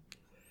everything.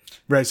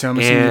 Right. So I'm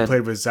assuming you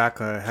played with Zach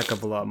a heck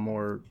of a lot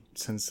more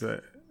since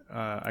the.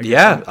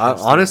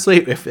 Honestly,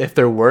 if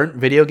there weren't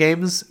video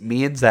games,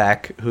 me and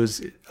Zach,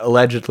 who's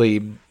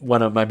allegedly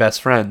one of my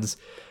best friends,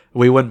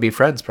 we wouldn't be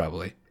friends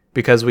probably.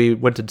 Because we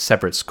went to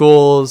separate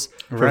schools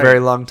for a very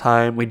long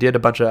time. We did a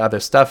bunch of other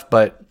stuff,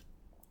 but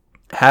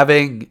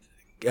having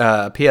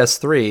a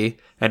PS3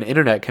 and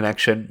internet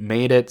connection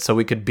made it so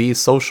we could be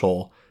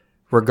social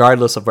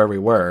regardless of where we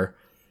were.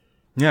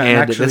 Yeah, and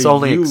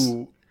actually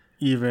you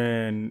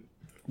even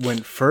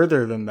went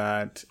further than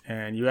that,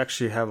 and you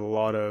actually have a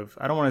lot of,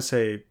 I don't want to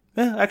say,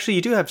 actually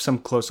you do have some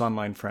close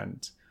online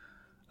friends,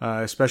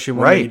 especially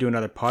one that you do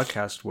another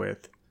podcast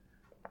with.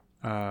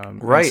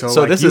 Right.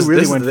 So like, this is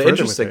the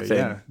interesting thing.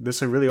 Yeah,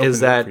 this really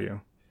opened up for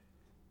you.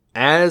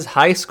 As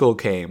high school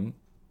came,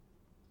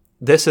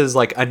 this is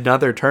like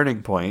another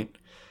turning point,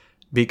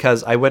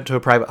 because I went to a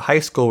private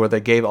high school where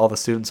they gave all the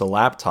students a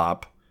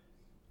laptop.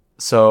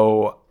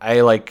 So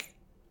I like,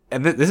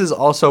 and this is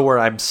also where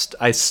I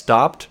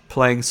stopped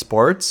playing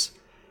sports,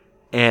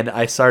 and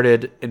I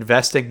started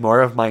investing more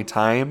of my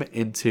time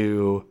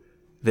into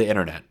the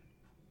internet.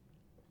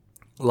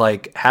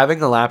 Like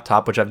having a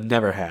laptop, which I've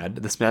never had,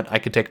 this meant I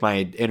could take my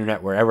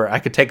internet wherever. I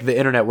could take the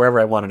internet wherever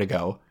I wanted to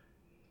go.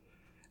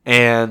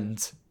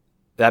 And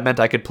that meant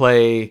I could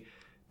play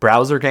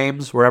browser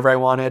games wherever I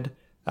wanted.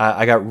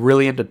 I got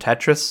really into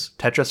Tetris,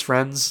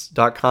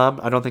 TetrisFriends.com.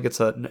 I don't think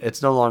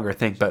it's no longer a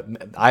thing, but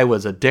I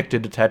was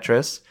addicted to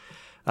Tetris.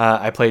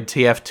 I played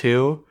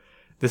TF2.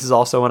 This is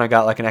also when I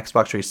got like an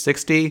Xbox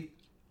 360.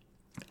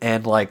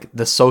 And like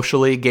the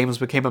socially games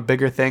became a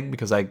bigger thing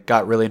because I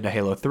got really into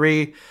Halo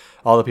 3.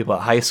 All the people at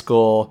high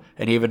school,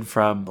 and even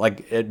from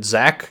like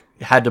Zach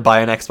had to buy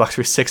an Xbox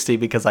 360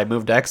 because I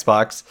moved to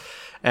Xbox,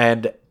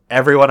 and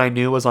everyone I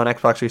knew was on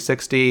Xbox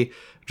 360.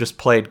 Just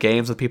played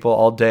games with people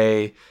all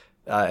day.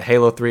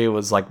 Halo 3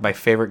 was like my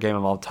favorite game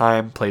of all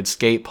time. Played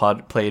Skate,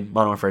 played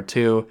Modern Warfare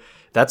 2.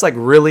 That's like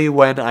really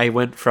when I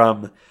went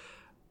from,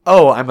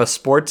 oh, I'm a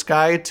sports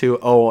guy to,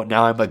 oh,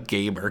 now I'm a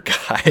gamer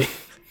guy.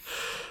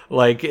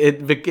 Like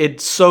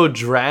it so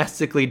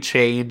drastically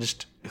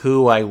changed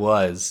who I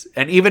was.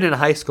 And even in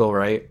high school,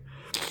 right?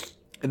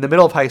 In the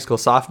middle of high school,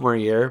 sophomore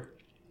year,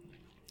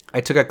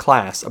 I took a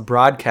class, a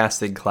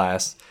broadcasting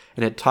class,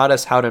 and it taught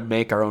us how to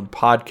make our own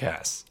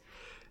podcasts.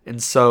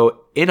 And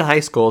so in high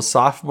school,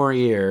 sophomore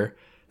year,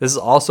 this is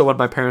also when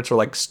my parents were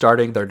like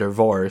starting their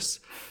divorce.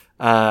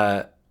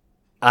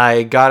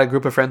 I got a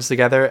group of friends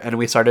together and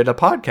we started a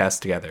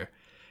podcast together.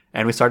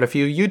 And we started a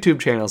few YouTube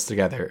channels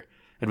together.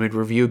 And we'd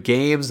review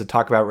games and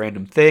talk about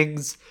random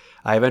things.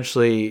 I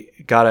eventually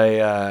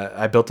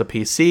I built a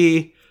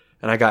PC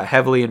and I got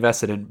heavily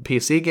invested in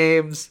PC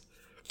games.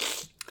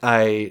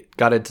 I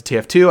got into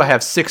TF2. I have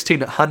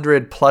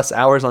 1,600 plus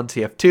hours on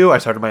TF2. I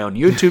started my own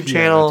YouTube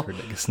channel. That's a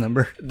ridiculous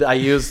number. I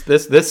used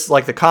this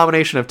like the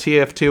combination of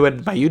TF2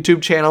 and my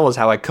YouTube channel was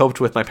how I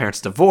coped with my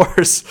parents'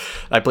 divorce.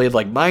 I played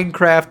like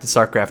Minecraft and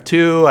StarCraft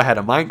 2. I had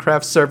a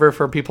Minecraft server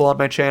for people on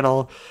my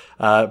channel.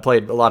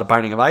 Played a lot of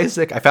Binding of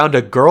Isaac. I found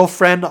a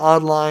girlfriend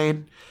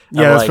online.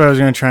 Yeah, that's what I was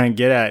going to try and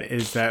get at,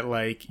 is that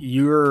like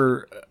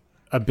your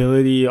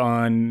ability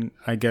on,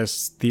 I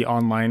guess, the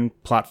online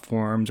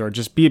platforms, or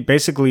just be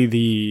basically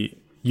the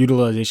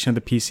utilization of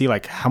the PC,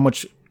 like how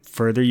much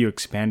further you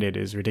expanded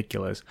is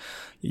ridiculous.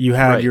 You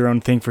had your own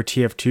thing for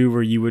TF2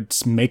 where you would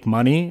make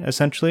money,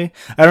 essentially.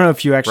 I don't know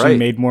if you actually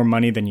made more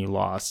money than you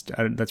lost.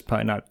 That's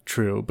probably not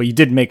true, but you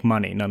did make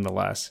money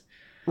nonetheless.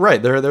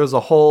 Right, there was a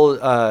whole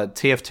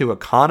TF2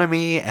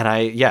 economy, and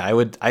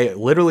I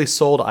literally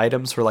sold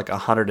items for like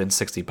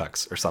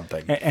 $160 or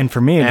something. And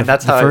for me, and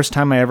that's the first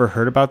time I ever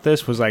heard about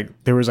this was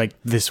like there was like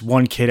this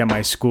one kid at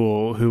my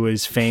school who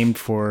was famed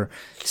for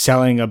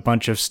selling a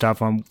bunch of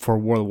stuff for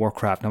World of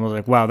Warcraft, and I was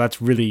like, wow,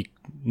 that's really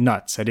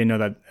nuts. I didn't know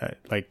that.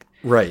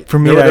 For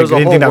me, there was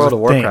a whole World of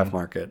Warcraft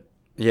market.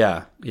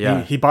 Yeah.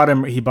 He bought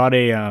on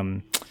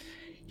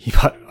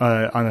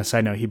a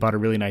side note, he bought a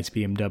really nice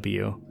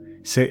BMW.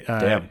 He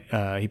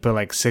put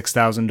like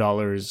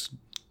 $6,000.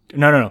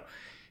 No.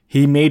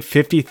 He made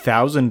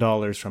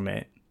 $50,000 from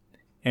it,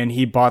 and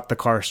he bought the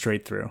car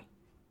straight through.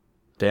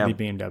 Damn. The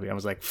BMW. I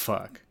was like,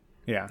 fuck.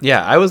 Yeah.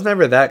 Yeah, I was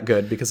never that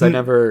good because I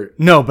never.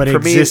 No, but it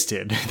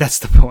existed. That's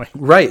the point.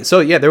 Right. So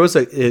yeah, there was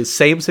a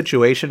same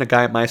situation. A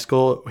guy at my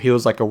school, he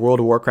was like a World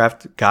of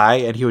Warcraft guy,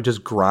 and he would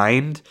just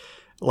grind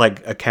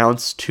like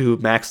accounts to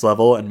max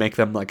level and make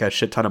them like a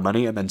shit ton of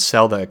money, and then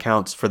sell the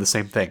accounts for the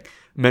same thing,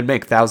 and then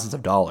make thousands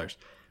of dollars.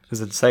 It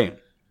was insane.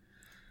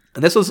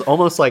 And this was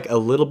almost like a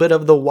little bit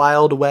of the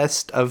Wild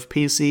West of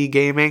PC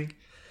gaming.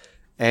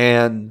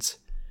 And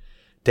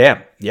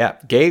damn, yeah,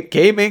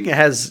 gaming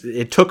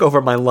it took over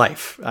my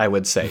life, I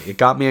would say. It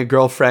got me a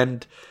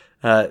girlfriend.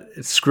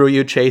 Screw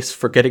you, Chase,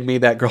 for getting me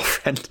that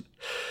girlfriend.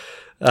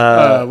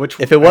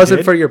 If it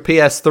wasn't for your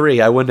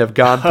PS3, I wouldn't have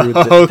gone through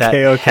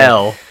that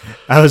hell.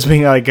 I was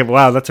being like,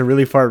 wow, that's a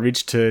really far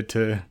reach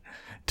to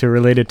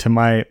relate it to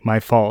my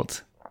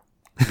fault.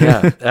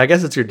 Yeah, I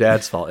guess it's your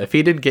dad's fault. If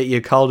he didn't get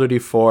you Call of Duty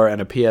 4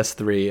 and a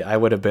PS3, I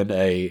would have been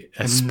a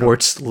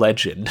sports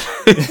legend.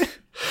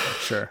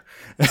 Sure.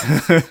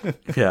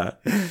 Yeah.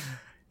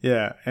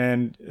 Yeah.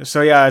 And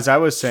so, yeah, as I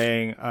was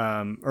saying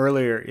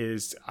earlier,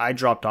 is I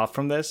dropped off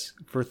from this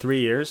for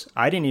 3 years.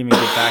 I didn't even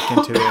get back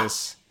into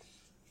this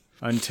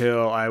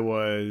until I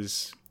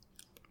was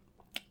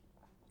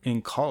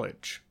in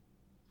college,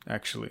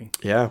 actually.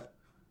 Yeah.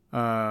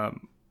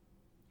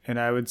 And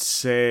I would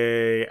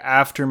say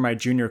after my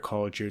junior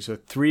college year, so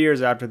 3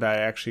 years after that,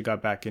 I actually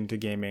got back into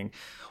gaming.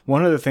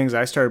 One of the things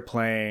I started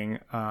playing,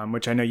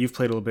 which I know you've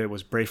played a little bit,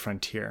 was Brave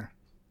Frontier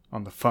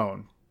on the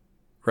phone.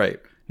 Right.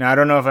 Now, I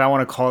don't know if I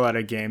want to call that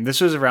a game.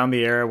 This was around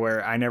the era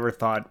where I never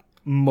thought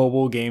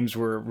mobile games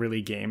were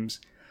really games.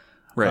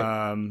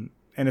 Right.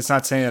 And it's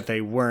not saying that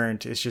they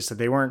weren't. It's just that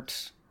they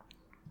weren't...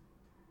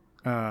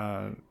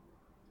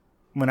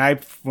 When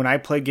I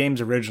played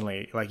games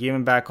originally, like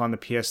even back on the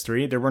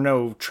PS3, there were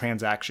no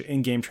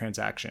in-game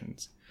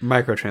transactions.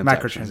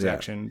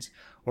 Microtransactions. Yeah.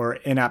 Or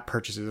in-app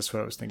purchases. That's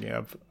what I was thinking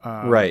of.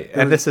 Right.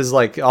 And this is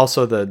like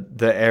also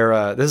the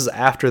era, this is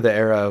after the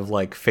era of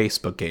like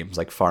Facebook games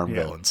like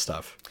Farmville and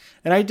stuff.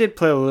 And I did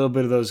play a little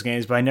bit of those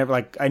games, but I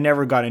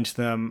never got into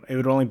them. It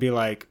would only be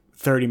like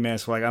 30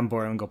 minutes. Like, I'm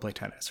bored, I'm going to go play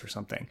tennis or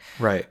something.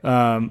 Right.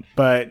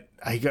 But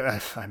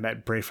I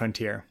met Brave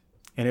Frontier,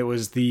 and it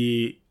was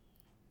the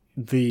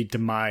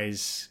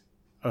demise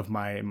of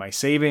my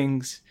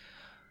savings,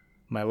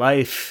 my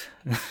life.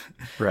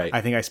 Right. I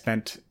think I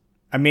spent,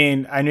 I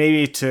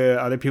maybe to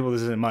other people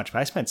this isn't much, but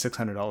I spent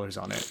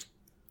 $600 on it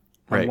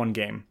on one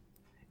game.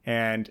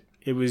 And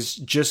it was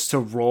just to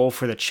roll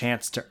for the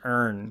chance to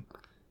earn.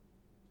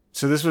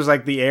 So this was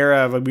like the era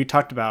of, we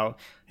talked about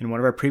in one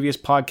of our previous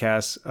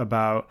podcasts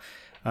about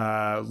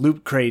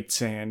loot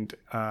crates and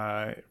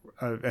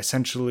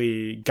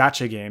essentially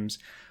gacha games,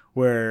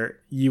 where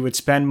you would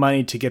spend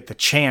money to get the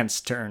chance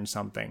to earn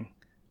something.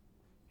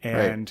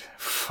 And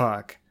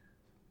fuck,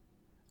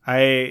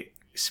 I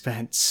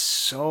spent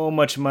so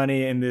much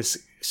money in this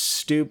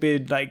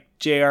stupid like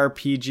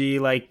JRPG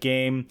like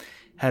game.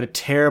 Had a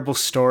terrible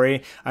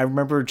story. I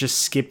remember just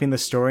skipping the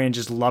story and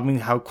just loving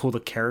how cool the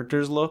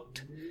characters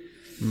looked.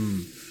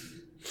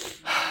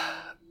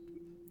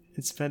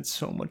 It spent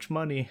so much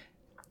money.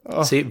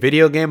 Oh. See,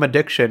 video game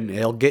addiction,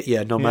 it'll get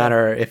you no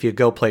matter if you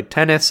go play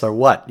tennis or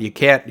what. You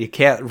can't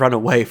run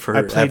away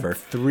forever. I played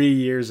 3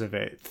 years of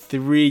it.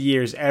 3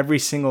 years every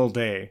single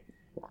day.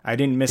 I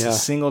didn't miss a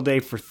single day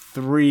for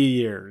 3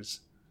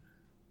 years.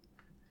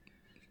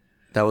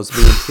 That was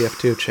me in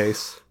TF2,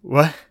 Chase.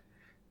 What?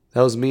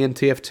 That was me in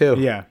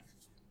TF2. Yeah.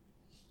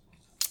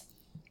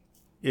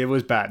 It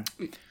was bad.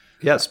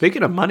 Yeah,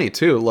 speaking of money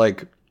too,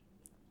 like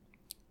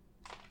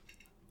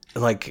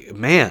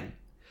man,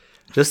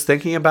 just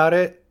thinking about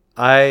it,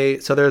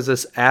 so there's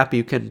this app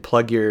you can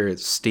plug your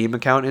Steam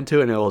account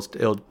into, and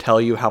it'll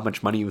tell you how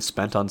much money you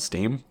spent on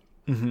Steam.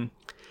 Mm-hmm.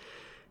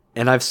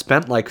 And I've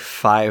spent like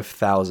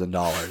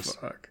 $5,000.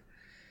 Fuck.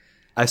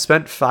 I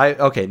spent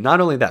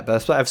not only that,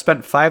 but I've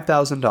spent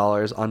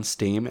 $5,000 on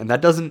Steam, and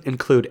that doesn't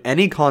include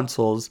any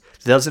consoles,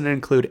 doesn't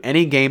include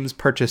any games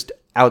purchased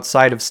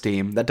outside of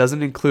Steam, that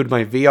doesn't include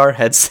my VR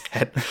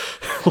headset.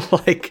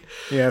 Like,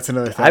 yeah, that's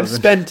another $1,000. I've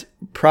spent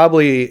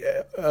probably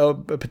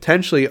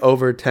potentially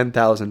over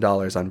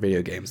 $10,000 on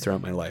video games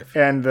throughout my life.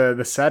 And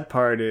the sad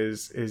part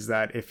is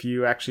that if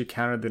you actually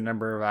counted the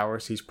number of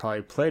hours he's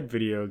probably played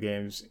video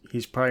games,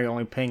 he's probably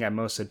only paying at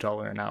most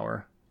 $1 an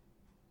hour.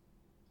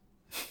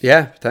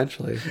 Yeah,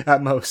 potentially.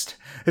 At most.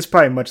 It's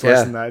probably much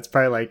less than that. It's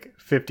probably like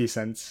 50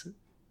 cents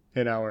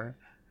an hour.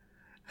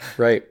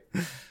 Right.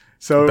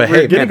 So, but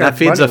hey, man, that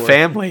feeds a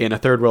family in a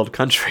third world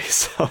country.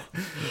 So,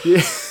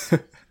 yeah.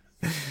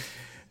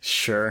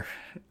 Sure.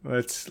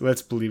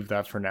 Let's believe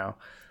that for now.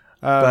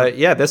 But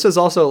yeah, this is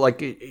also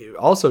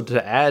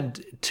to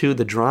add to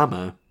the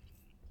drama.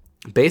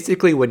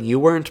 Basically, when you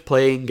weren't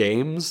playing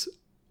games,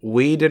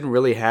 we didn't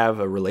really have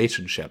a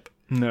relationship.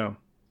 No.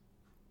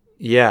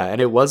 Yeah, and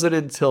it wasn't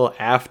until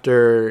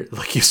after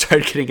you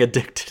started getting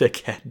addicted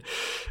again,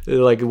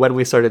 when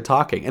we started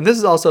talking. And this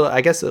is also,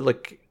 I guess,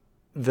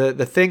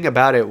 the thing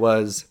about it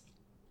was,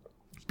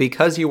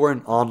 because you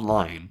weren't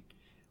online,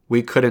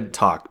 we couldn't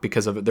talk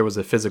because there was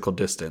a physical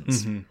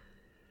distance. Mm-hmm.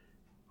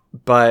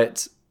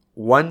 But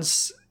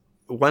once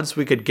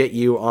we could get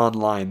you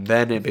online,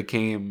 then it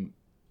became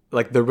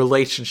the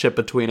relationship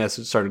between us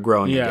started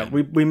growing again.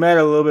 Yeah, we met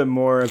a little bit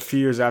more a few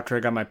years after I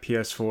got my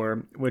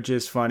PS4, which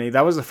is funny.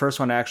 That was the first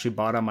one I actually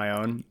bought on my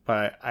own,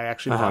 but I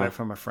actually bought it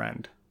from a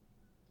friend.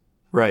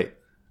 Right.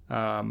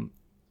 And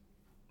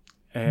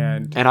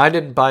I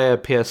didn't buy a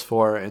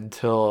PS4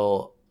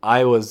 until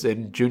I was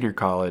in junior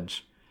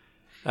college.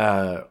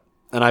 And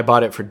I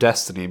bought it for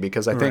Destiny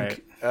because I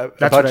think a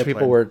bunch of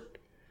people were...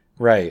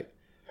 Right.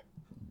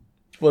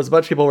 Well, a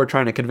bunch of people were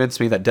trying to convince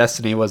me that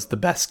Destiny was the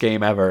best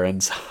game ever,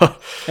 and so...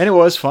 And it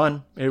was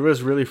fun. It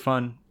was really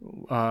fun.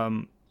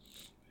 And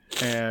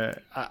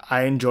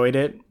I enjoyed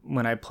it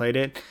when I played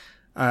it.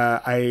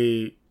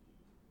 I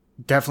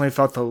definitely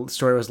felt the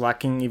story was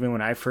lacking even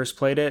when I first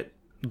played it.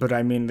 But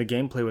I mean, the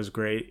gameplay was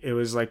great. It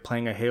was like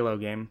playing a Halo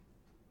game.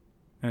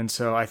 And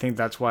so I think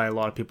that's why a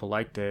lot of people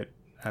liked it,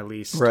 at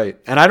least. Right.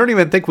 And I don't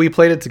even think we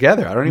played it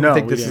together. I don't even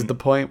think this didn't. is the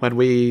point when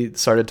we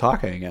started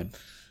talking again.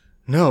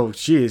 No,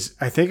 geez.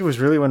 I think it was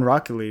really when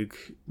Rocket League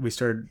we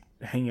started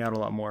hanging out a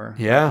lot more.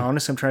 Yeah.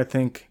 Honestly, I'm trying to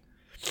think,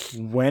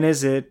 when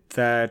is it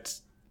that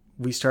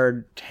we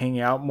started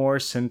hanging out more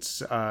since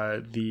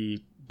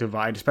the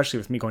divide, especially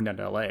with me going down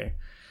to LA.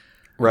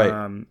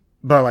 Right.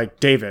 But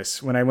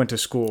Davis, when I went to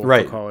school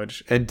for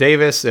college. And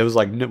Davis, it was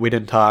we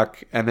didn't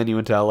talk. And then you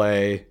went to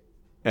LA,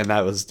 and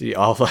that was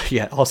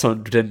also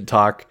didn't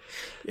talk.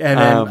 And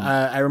then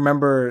I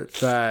remember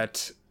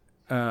that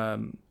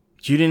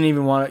you didn't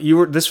even want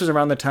to. This was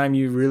around the time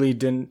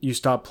you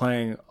stopped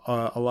playing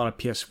a lot of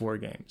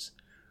PS4 games.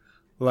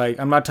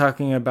 I'm not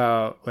talking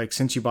about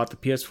since you bought the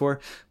PS4,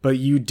 but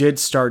you did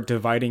start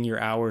dividing your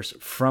hours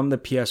from the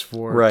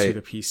PS4 to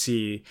the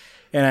PC.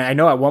 And I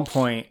know at one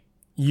point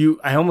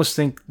I almost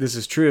think this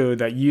is true,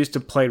 that you used to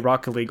play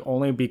Rocket League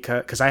only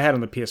because I had it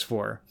on the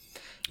PS4.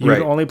 You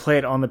would only play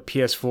it on the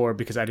PS4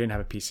 because I didn't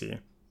have a PC.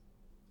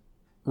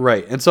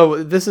 Right. And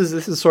so this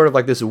is sort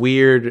of this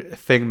weird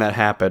thing that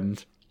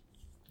happened.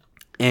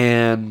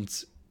 And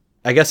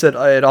I guess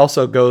it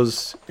also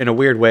goes in a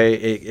weird way.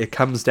 It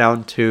comes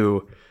down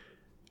to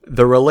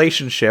the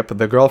relationship,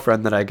 the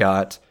girlfriend that I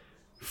got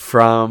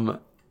from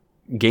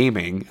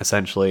gaming,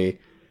 essentially.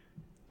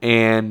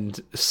 And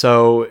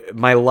so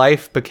my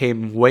life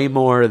became way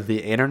more the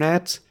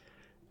internet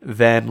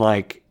than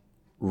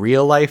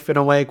real life in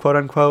a way, quote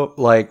unquote.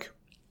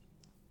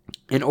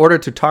 In order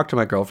to talk to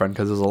my girlfriend,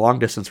 because it was a long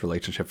distance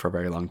relationship for a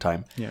very long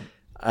time,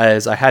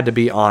 as I had to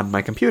be on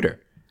my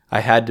computer. I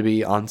had to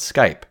be on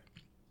Skype.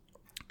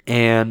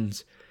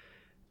 And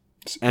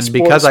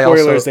because I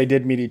also... Spoilers, they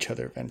did meet each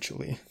other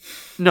eventually.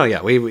 No,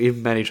 yeah, we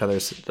met each other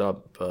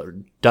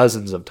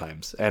dozens of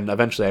times. And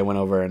eventually I went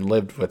over and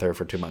lived with her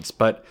for 2 months.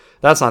 But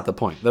that's not the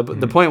point.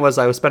 The point was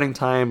I was spending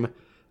time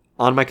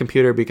on my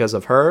computer because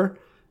of her,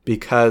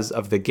 because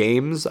of the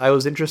games I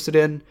was interested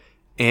in,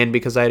 and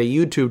because I had a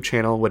YouTube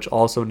channel which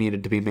also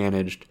needed to be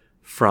managed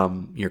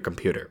from your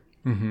computer.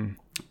 Mm-hmm.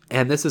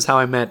 And this is how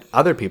I met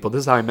other people.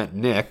 This is how I met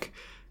Nick,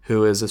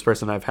 who is this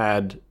person I've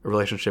had a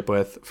relationship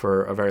with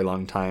for a very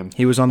long time.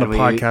 He was on the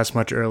podcast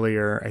much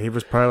earlier. He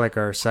was probably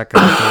our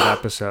second or third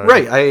episode.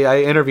 Right.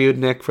 I interviewed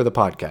Nick for the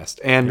podcast.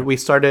 And we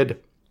started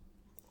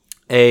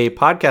a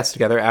podcast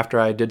together after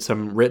I did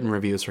some written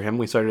reviews for him.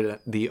 We started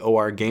the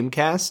OR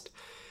Gamecast.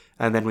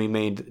 And then we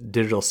made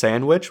Digital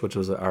Sandwich, which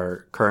was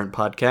our current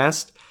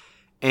podcast.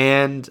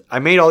 And I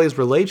made all these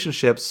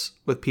relationships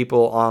with people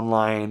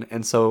online.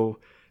 And so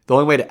the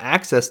only way to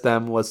access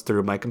them was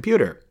through my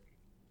computer.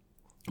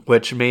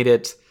 which made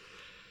it,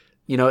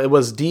 it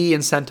was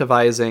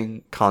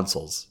de-incentivizing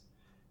consoles.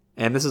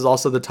 And this is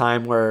also the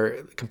time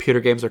where computer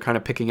games are kind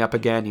of picking up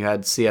again. You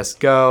had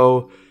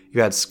CSGO,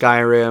 you had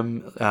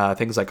Skyrim,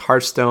 things like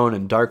Hearthstone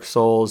and Dark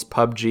Souls,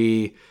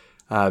 PUBG,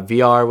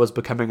 VR was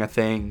becoming a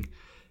thing.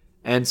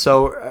 And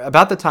so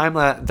about the time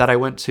that I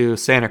went to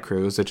Santa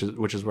Cruz,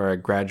 which is where I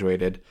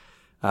graduated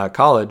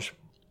college,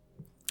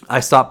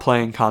 I stopped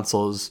playing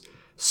consoles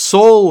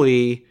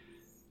solely.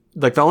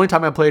 Like, the only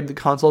time I played the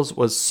consoles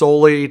was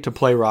solely to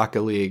play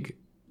Rocket League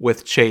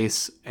with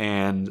Chase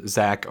and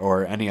Zach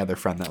or any other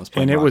friend that was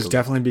playing. And it Rocket was League.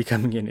 definitely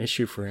becoming an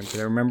issue for him.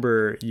 Because I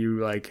remember you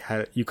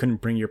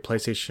couldn't bring your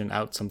PlayStation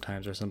out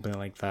sometimes or something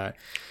like that.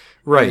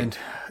 Right. And,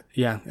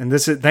 yeah. And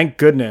this is, thank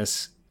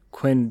goodness,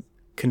 Quinn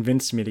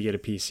convinced me to get a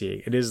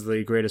PC. It is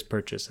the greatest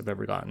purchase I've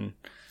ever gotten.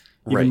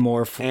 Even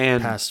more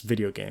past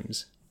video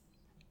games.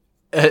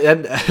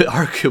 And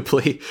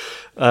arguably,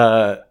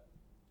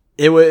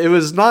 it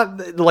was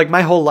not like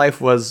my whole life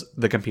was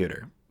the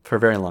computer for a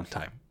very long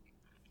time.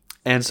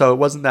 And so it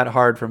wasn't that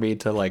hard for me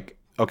to like,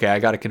 okay, I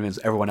got to convince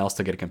everyone else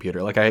to get a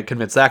computer. Like, I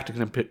convinced Zach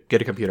to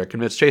get a computer. I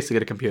convinced Chase to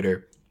get a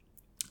computer.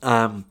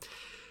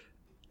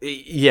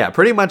 Yeah,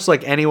 pretty much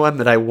like anyone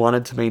that I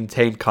wanted to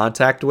maintain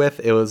contact with,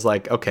 it was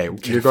like, okay,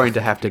 you're going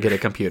to have to get a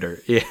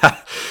computer.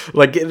 Yeah.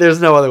 Like, there's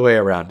no other way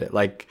around it.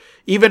 Like,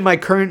 even my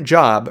current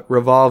job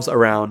revolves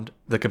around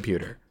the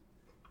computer.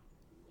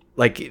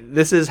 Like,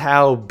 this is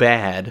how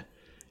bad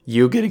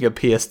you getting a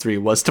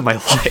PS3 was to my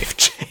life,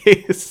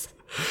 Chase.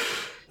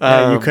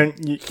 Yeah,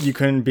 you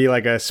couldn't be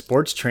like a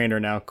sports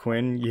trainer now,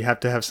 Quinn. You have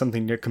to have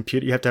something near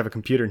computer. You have to have a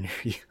computer near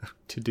you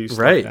to do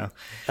stuff now.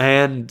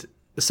 And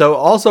so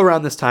also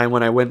around this time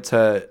when I went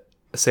to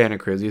Santa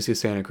Cruz, UC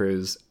Santa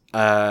Cruz,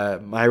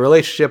 my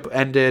relationship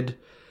ended,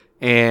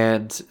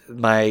 and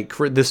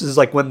this is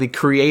like when the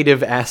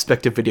creative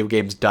aspect of video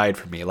games died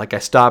for me. Like, my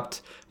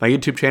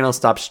YouTube channel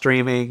stopped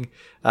streaming,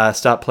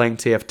 stopped playing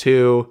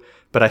TF2,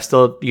 but I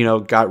still,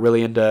 got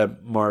really into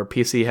more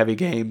PC heavy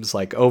games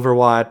like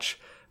Overwatch,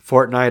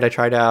 Fortnite I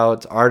tried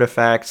out,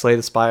 Artifact, Slay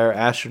the Spire,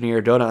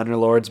 Astroneer, Dota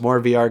Underlords, more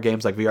VR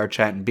games like VR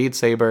Chat and Beat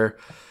Saber.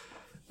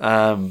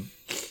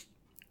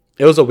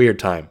 It was a weird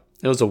time.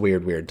 It was a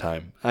weird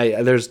time.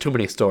 There's too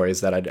many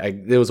stories that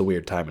it was a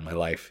weird time in my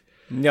life.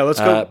 Yeah, let's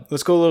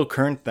go a little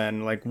current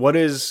then. Like, what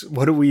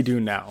do we do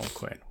now,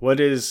 Quinn?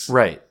 What is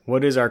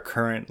our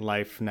current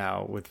life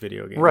now with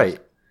video games? Right.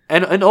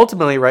 And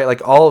ultimately, right,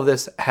 like, all of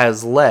this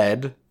has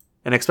led,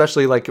 and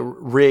especially like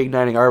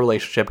reigniting our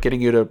relationship,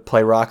 getting you to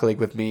play Rocket League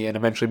with me and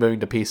eventually moving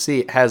to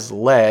PC has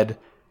led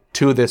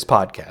to this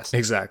podcast.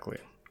 Exactly.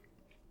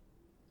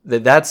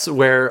 That's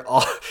where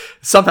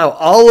somehow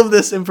all of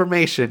this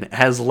information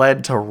has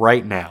led to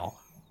right now.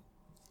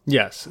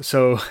 Yes.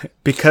 So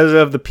because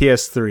of the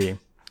PS3,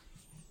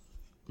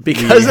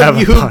 because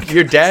of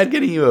your dad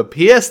getting you a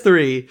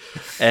PS3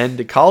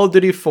 and Call of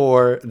Duty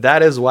 4,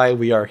 that is why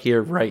we are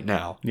here right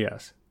now.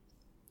 Yes.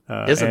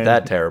 Isn't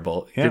that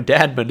terrible? Yeah. Your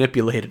dad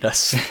manipulated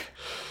us.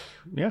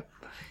 Yeah.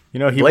 He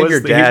was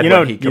your dad.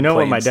 You know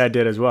what my dad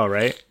did as well,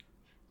 right?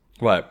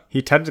 What?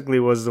 He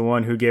technically was the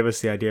one who gave us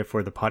the idea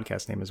for the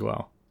podcast name as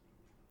well.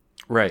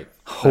 Right.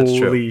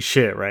 Holy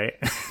shit, right?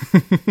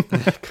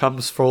 It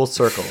comes full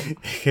circle.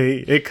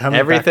 It comes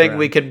everything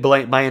we can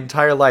blame, my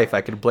entire life I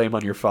can blame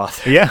on your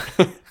father. Yeah.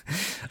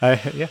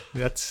 Yeah,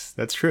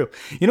 that's true.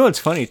 You know what's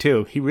funny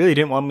too? He really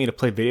didn't want me to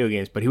play video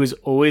games, but he was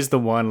always the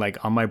one,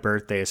 like on my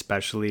birthday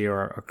especially,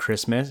 or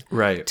Christmas,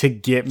 right, to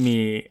get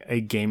me a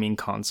gaming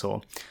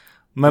console.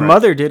 My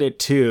mother did it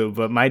too,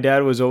 but my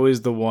dad was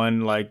always the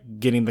one like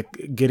getting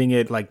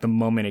it like the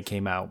moment it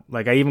came out.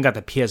 Like, I even got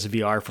the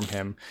PSVR from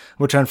him,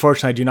 which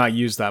unfortunately I do not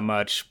use that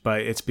much,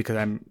 but it's because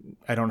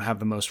I don't have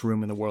the most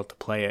room in the world to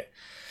play it.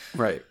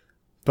 Right.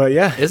 But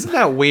yeah. Isn't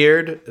that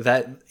weird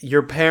that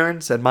your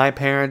parents and my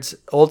parents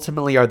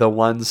ultimately are the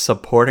ones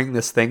supporting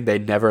this thing they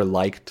never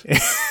liked?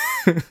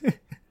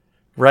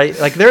 Right?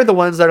 Like, they're the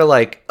ones that are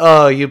like,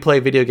 oh, you play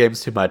video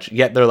games too much.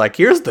 Yet they're like,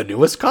 here's the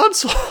newest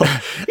console.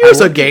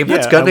 Here's a game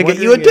that's going to get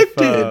you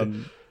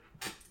addicted.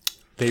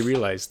 They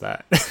realized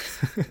that.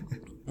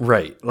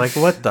 Right. Like,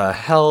 what the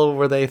hell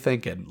were they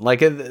thinking?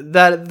 Like,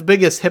 the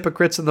biggest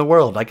hypocrites in the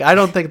world. Like, I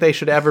don't think they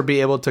should ever be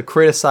able to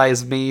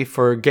criticize me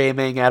for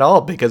gaming at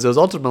all, because it was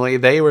ultimately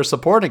they were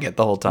supporting it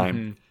the whole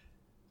time.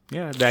 Mm-hmm.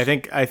 Yeah,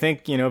 I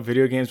think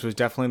video games was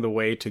definitely the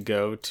way to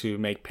go to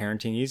make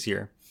parenting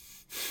easier.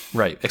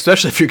 Right.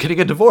 Especially if you're getting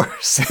a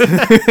divorce.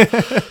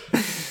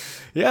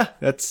 Yeah,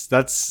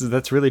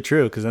 that's really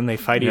true, because then they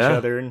fight each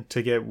other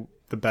to get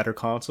the better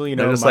console.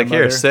 They're just like,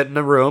 here, sit in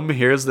a room.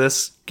 Here's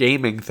this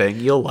gaming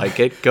thing. You'll like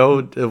it.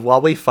 Go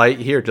while we fight.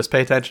 Here, just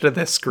pay attention to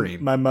this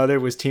screen. My mother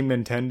was Team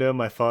Nintendo.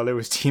 My father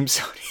was Team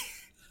Sony.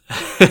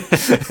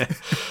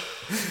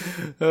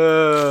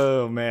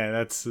 Oh man,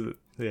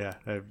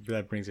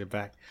 that brings it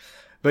back.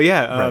 But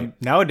yeah,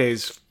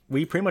 nowadays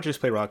we pretty much just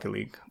play Rocket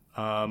League.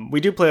 We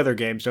do play other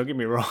games. Don't get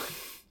me wrong,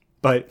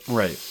 but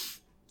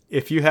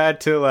if you had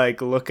to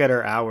like look at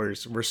our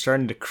hours, we're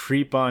starting to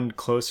creep on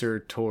closer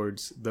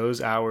towards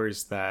those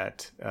hours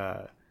that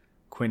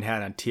Quinn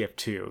had on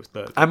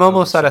TF2. I'm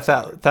almost at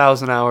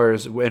 1,000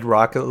 hours in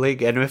Rocket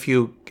League, and if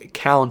you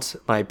count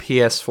my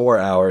PS4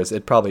 hours,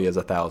 it probably is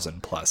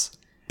 1,000 plus.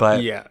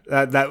 But yeah,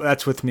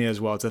 that's with me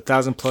as well. It's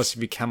 1,000 plus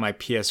if you count my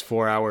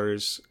PS4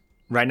 hours.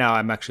 Right now,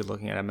 I'm actually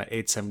looking at. I'm at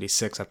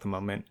 876 at the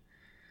moment,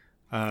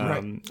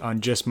 on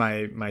just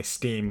my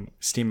Steam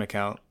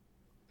account,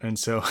 and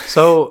so.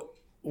 So,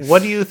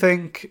 what do you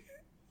think?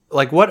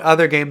 Like, what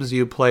other games do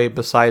you play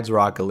besides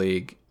Rocket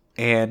League?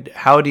 And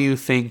how do you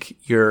think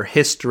your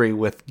history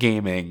with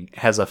gaming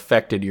has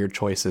affected your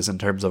choices in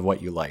terms of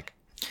what you like?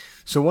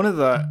 So one of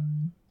the,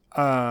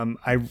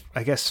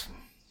 I guess,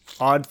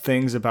 odd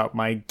things about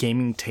my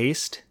gaming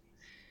taste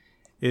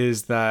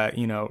is that,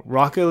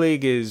 Rocket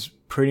League is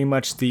pretty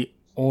much the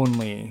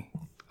only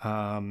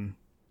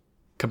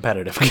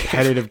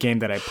competitive game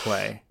that I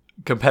play.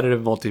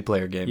 Competitive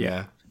multiplayer game,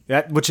 yeah.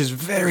 That, which is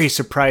very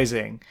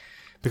surprising.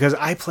 Because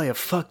I play a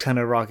fuck ton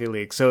of Rocket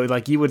League. So,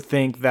 like, you would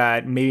think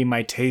that maybe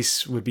my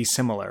tastes would be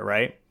similar,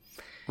 right?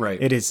 Right.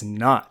 It is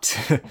not.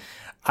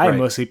 I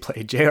mostly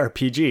play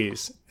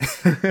JRPGs.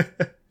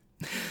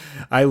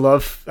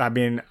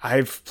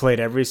 I've played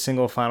every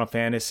single Final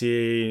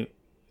Fantasy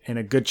and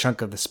a good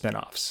chunk of the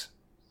spin-offs.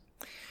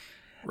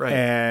 Right.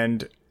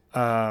 And,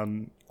 I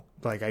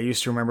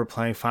used to remember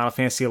playing Final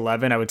Fantasy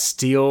 11. I would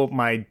steal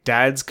my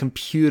dad's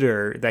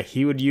computer that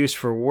he would use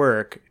for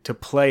work to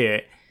play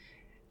it.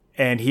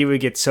 And he would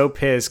get so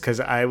pissed because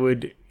I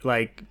would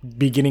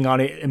be getting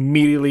on it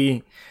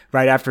immediately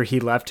right after he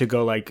left to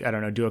go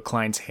do a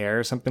client's hair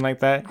or something like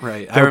that.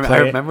 Right. I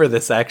remember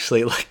this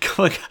actually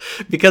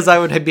because I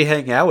would be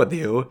hanging out with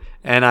you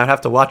and I'd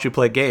have to watch you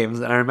play games.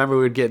 And I remember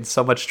we would get in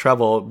so much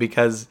trouble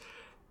because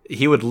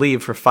he would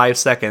leave for 5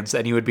 seconds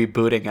and you would be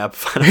booting up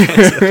Final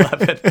Fantasy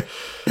 11.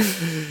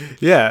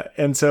 Yeah,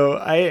 and so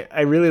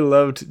I really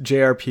loved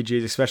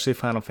JRPGs, especially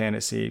Final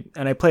Fantasy,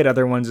 and I played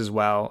other ones as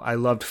well. I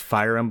loved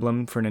Fire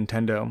Emblem for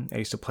Nintendo. I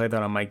used to play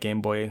that on my Game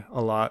Boy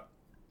a lot.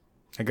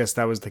 I guess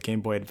that was the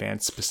Game Boy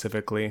Advance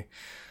specifically.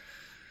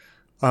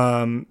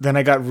 Then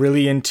I got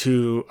really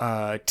into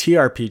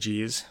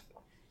TRPGs.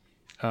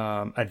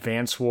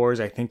 Advance Wars,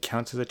 I think,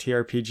 counts as a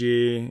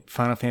TRPG.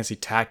 Final Fantasy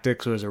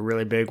Tactics was a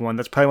really big one.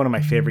 That's probably one of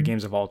my favorite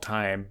games of all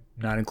time,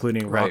 not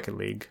including Rocket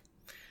League.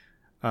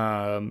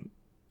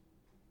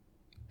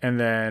 And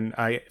then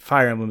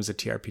Fire Emblem is a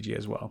TRPG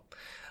as well.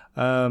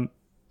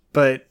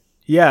 But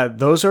yeah,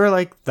 those are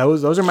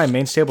my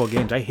main staple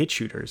games. I hate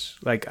shooters.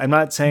 I'm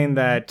not saying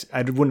that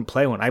I wouldn't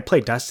play one. I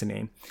play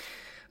Destiny.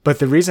 But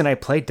the reason I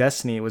played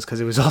Destiny was because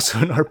it was also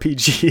an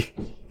RPG.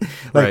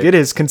 It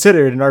is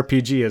considered an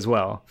RPG as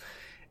well.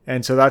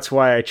 And so that's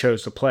why I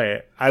chose to play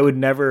it. I would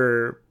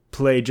never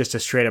play just a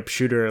straight up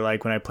shooter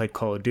like when I played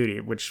Call of Duty,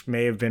 which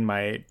may have been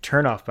my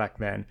turnoff back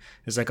then.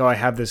 It's I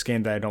have this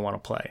game that I don't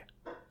want to play.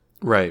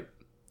 Right.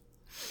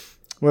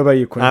 What about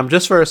you, Quinn?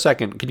 Just for a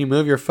second, can you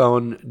move your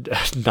phone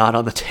not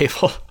on the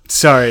table?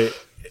 Sorry.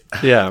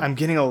 Yeah. I'm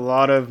getting a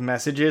lot of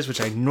messages, which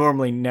I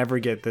normally never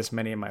get this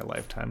many in my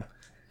lifetime.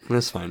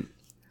 That's fine.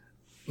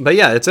 But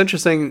yeah, it's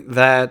interesting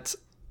that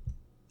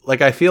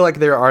I feel like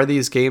there are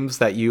these games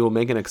that you will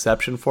make an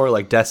exception for,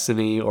 like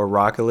Destiny or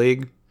Rocket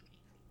League.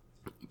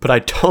 But I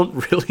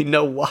don't really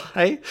know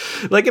why.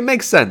 It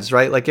makes sense,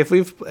 right? If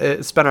we've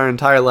spent our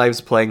entire lives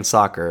playing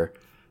soccer,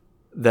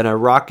 then a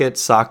Rocket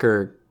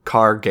soccer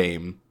car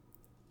game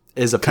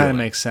is appealing. Kind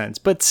of makes sense,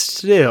 but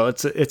still,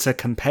 it's a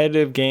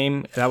competitive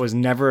game. That was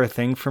never a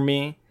thing for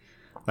me.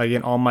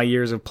 In all my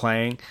years of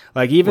playing,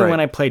 even when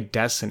I played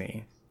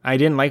Destiny, I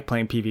didn't like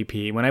playing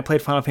PvP. When I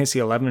played Final Fantasy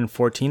 11 and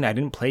 14, I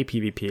didn't play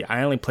PvP.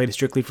 I only played it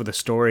strictly for the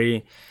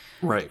story.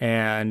 Right.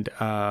 And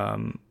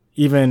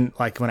even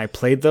when I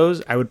played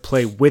those, I would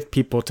play with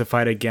people to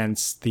fight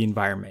against the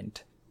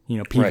environment.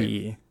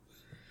 PvE. Right.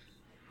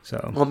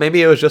 So. Well,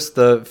 maybe it was just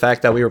the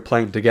fact that we were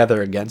playing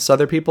together against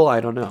other people. I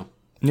don't know.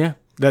 Yeah.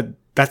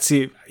 That's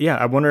the. Yeah.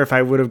 I wonder if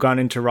I would have gone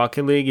into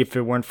Rocket League if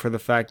it weren't for the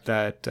fact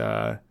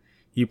that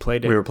you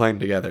played it. We were playing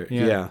together.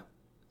 Yeah.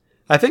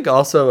 I think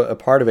also a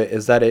part of it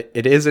is that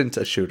it isn't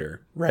a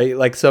shooter,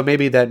 right? So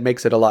maybe that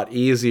makes it a lot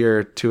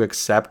easier to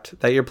accept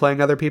that you're playing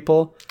other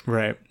people.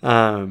 Right.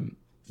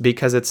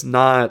 Because it's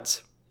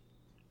not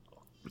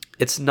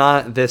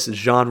this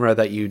genre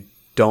that you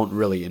don't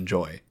really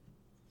enjoy.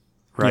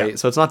 Right? Yeah.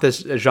 So it's not this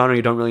genre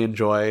you don't really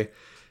enjoy.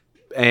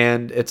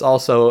 And it's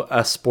also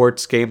a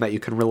sports game that you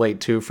can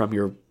relate to from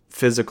your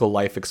physical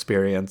life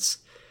experience.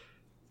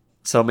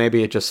 So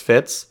maybe it just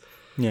fits.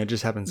 Yeah, it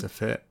just happens to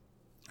fit.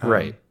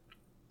 Right.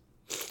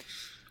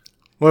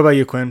 What about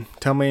you, Quinn?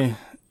 Tell me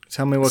what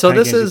kind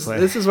of games you play.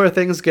 This is where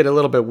things get a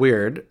little bit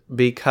weird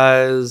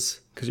because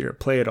you're a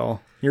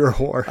play-it-all. You're a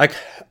whore.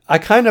 I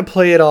kind of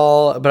play it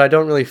all, but I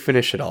don't really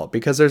finish it all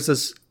because there's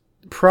this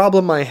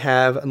problem I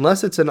have.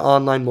 Unless it's an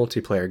online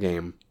multiplayer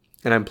game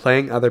and I'm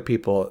playing other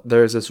people,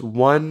 there's this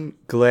one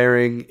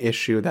glaring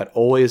issue that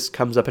always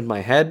comes up in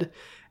my head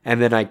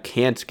and then I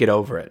can't get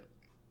over it.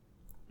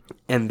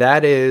 And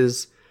that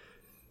is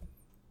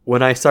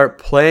when I start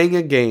playing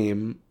a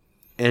game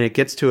and it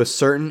gets to a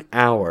certain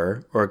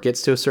hour or it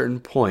gets to a certain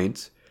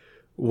point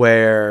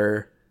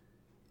where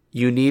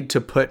you need to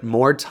put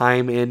more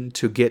time in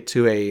to get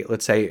to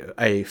let's say,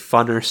 a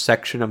funner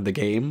section of the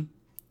game,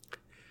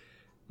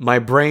 my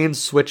brain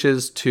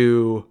switches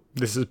to...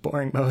 This is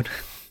boring mode.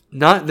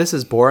 Not this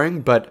is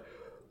boring, but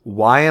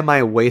why am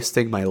I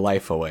wasting my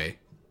life away?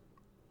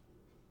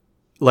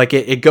 Like,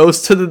 it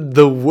goes to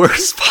the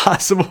worst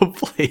possible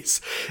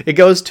place. It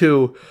goes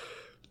to,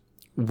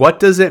 what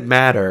does it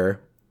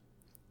matter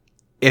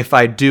if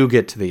I do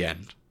get to the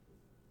end?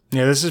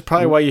 Yeah, this is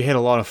probably why you hit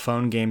a lot of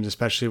phone games,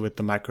 especially with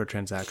the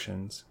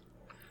microtransactions.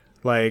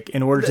 Like,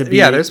 in order to be...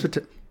 Yeah,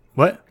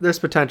 What? There's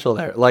potential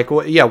there. Like,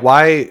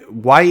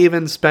 why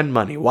even spend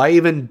money? Why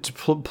even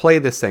play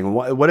this thing?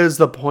 What is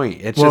the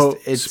point?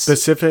 It's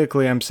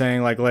specifically, I'm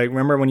saying, like,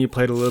 remember when you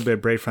played a little bit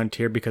of Brave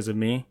Frontier because of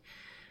me?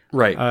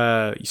 Right.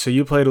 So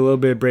you played a little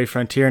bit of Brave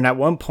Frontier, and at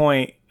one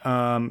point,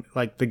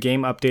 like, the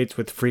game updates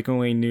with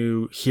frequently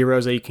new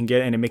heroes that you can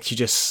get, and it makes you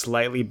just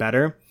slightly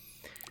better.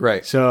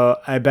 Right. So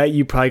I bet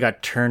you probably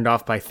got turned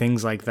off by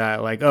things like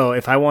that. Like, oh,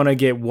 if I want to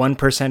get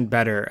 1%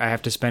 better, I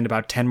have to spend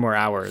about 10 more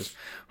hours.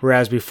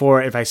 Whereas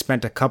before, if I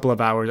spent a couple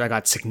of hours, I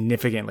got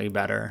significantly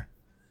better.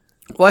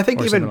 Well, I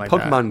think Or even something like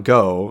Pokemon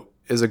Go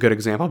is a good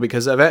example,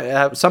 because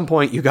at some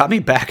point you got me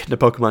back into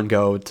Pokemon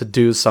Go to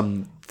do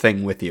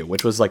something with you,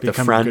 which was like Become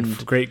the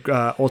friend... great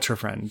Ultra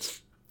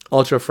Friends.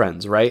 Ultra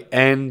Friends, right?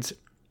 And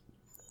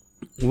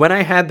when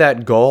I had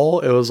that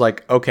goal, it was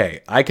like,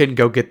 okay, I can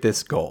go get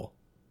this goal.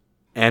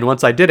 And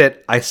once I did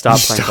it, I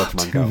stopped playing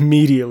Pokemon Go.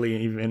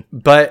 Immediately, even.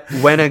 But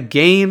when a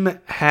game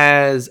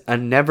has a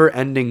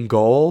never-ending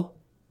goal,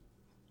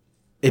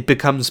 it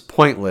becomes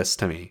pointless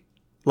to me.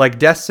 Like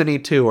Destiny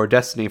 2 or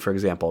Destiny, for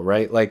example,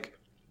 right? Like,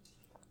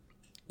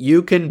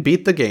 you can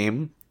beat the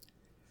game,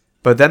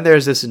 but then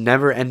there's this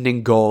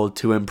never-ending goal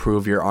to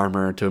improve your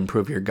armor, to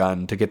improve your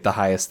gun, to get the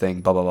highest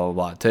thing, blah, blah, blah,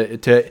 blah,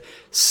 to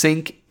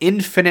sink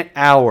infinite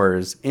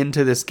hours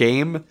into this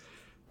game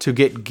to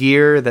get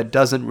gear that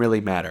doesn't really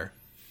matter.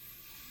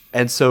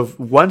 And so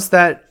once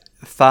that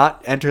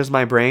thought enters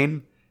my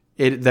brain,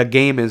 the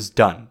game is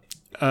done.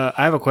 I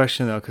have a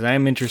question, though, because I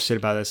am interested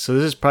about this. So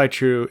this is probably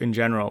true in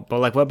general. But,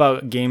 like, what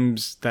about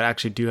games that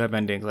actually do have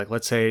endings? Like,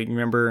 let's say,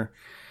 remember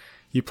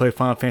you played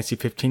Final Fantasy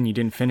 15, you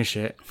didn't finish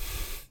it.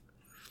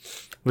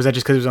 Was that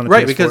just because it was on the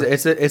right, PS4? Because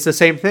it's the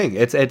same thing.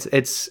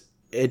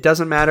 It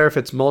doesn't matter if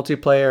it's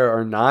multiplayer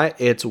or not.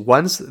 It's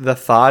once the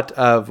thought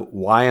of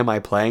why am I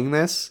playing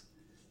this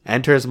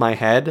enters my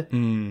head,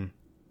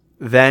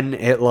 then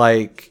it,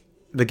 like,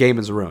 the game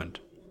is ruined.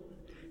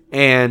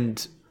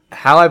 And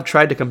how I've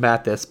tried to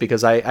combat this,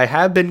 because I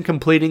have been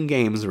completing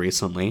games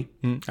recently.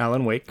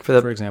 Alan Wake,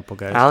 for example,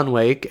 guys. Alan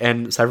Wake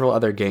and several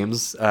other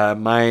games.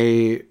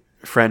 My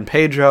friend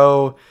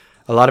Pedro,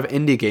 a lot of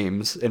indie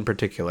games in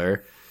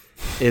particular,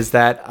 is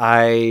that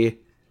and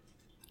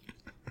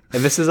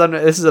this is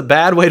a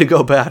bad way to go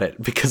about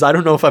it, because I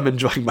don't know if I'm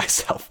enjoying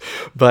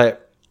myself,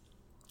 but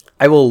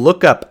I will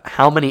look up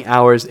how many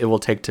hours it will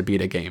take to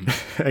beat a game.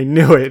 I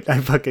knew it.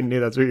 I fucking knew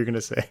that's what you're going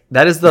to say.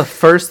 That is the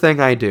first thing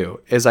I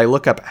do, is I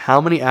look up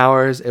how many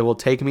hours it will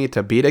take me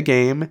to beat a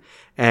game,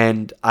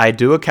 and I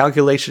do a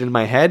calculation in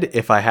my head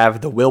if I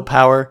have the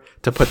willpower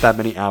to put that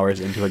many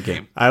hours into a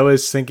game. I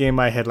was thinking in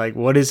my head, like,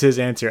 what is his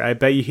answer? I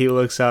bet you he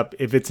looks up,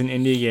 if it's an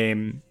indie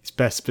game,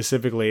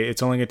 specifically,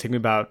 it's only going to take me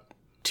about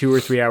 2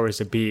 or 3 hours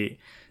to beat.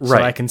 So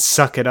I can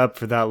suck it up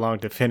for that long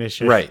to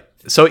finish it. Right.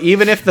 So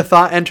even if the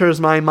thought enters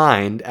my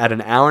mind at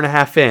an hour and a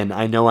half in,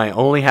 I know I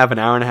only have an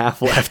hour and a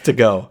half left to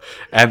go,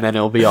 and then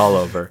it'll be all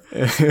over.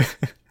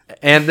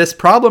 And this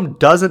problem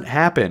doesn't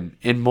happen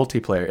in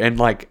multiplayer, in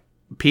like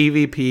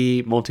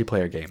PvP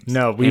multiplayer games.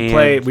 No,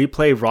 we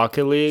play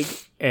Rocket League,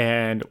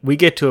 and we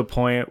get to a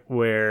point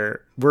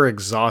where we're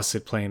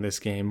exhausted playing this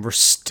game. We're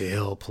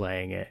still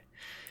playing it.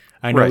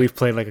 I know we've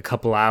played like a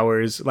couple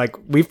hours. Like,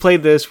 we've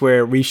played this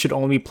where we should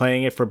only be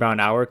playing it for about an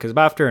hour, because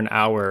after an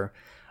hour,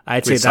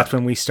 I'd say that's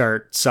when we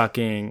start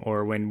sucking,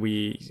 or when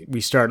we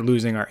start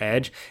losing our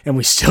edge, and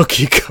we still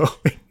keep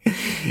going.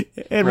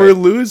 And we're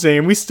losing,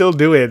 and we still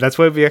do it. That's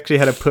why we actually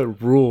had to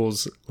put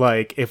rules.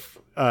 Like, if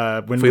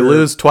we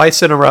lose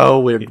twice in a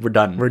row, we're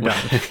done. We're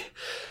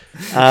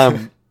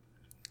done.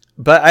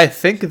 But I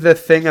think the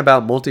thing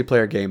about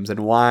multiplayer games,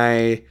 and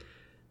why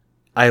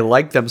I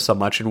like them so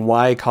much, and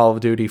why Call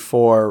of Duty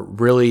 4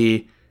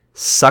 really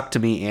sucked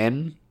me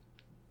in,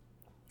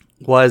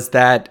 was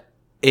that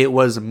it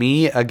was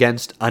me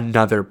against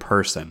another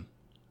person.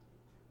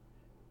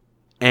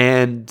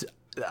 And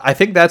I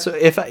think that's,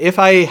 if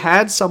I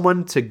had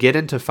someone to get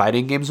into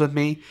fighting games with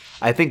me,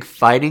 I think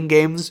fighting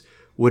games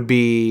would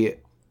be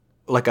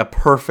like a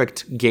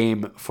perfect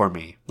game for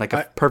me, like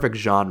a perfect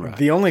genre.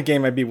 The only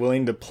game I'd be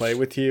willing to play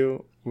with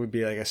you would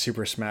be like a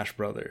Super Smash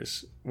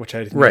Brothers, which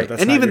I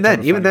that's and even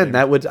then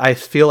that would, I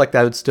feel like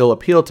that would still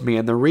appeal to me.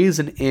 And the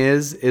reason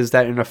is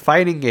that in a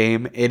fighting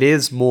game, it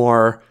is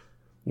more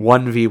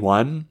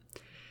 1v1.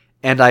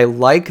 And I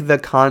like the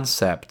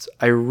concept.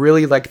 I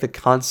really like the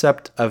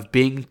concept of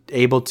being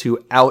able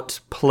to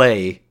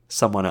outplay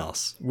someone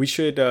else. We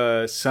should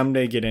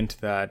someday get into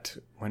that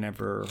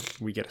whenever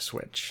we get a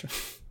Switch.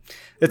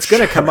 It's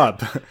going to come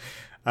up.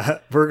 I'm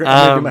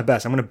gonna do my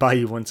best. I'm gonna buy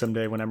you one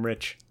someday when I'm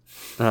rich.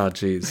 Oh,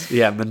 jeez.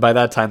 Yeah, and then by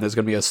that time, there's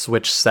going to be a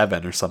Switch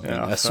 7 or something.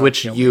 Oh, a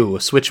Switch U,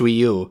 a Switch Wii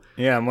U.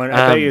 Yeah, I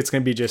bet you it's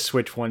going to be just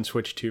Switch 1,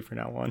 Switch 2 for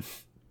now on.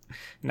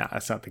 Nah,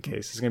 that's not the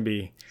case. It's going to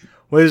be...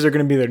 What is there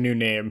going to be their new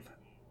name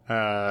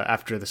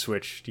after the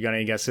Switch? Do you got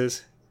any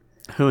guesses?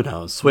 Who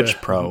knows?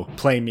 Switch Pro.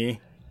 Play Me.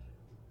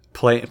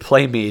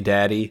 Play me,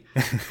 daddy.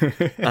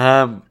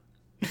 But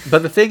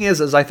the thing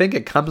is I think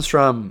it comes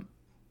from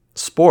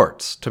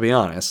sports, to be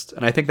honest.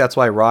 And I think that's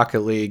why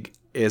Rocket League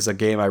is a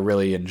game I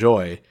really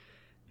enjoy.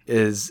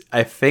 Is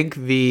I think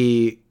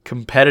the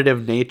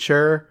competitive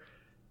nature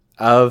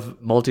of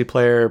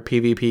multiplayer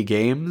PvP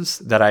games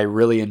that I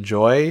really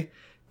enjoy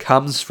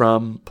comes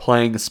from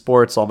playing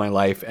sports all my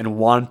life and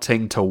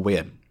wanting to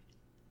win.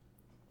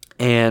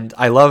 And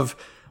I love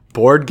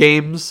board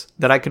games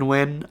that I can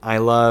win. I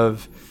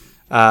love...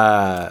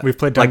 We've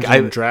played Dungeons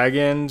and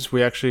Dragons.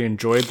 We actually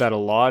enjoyed that a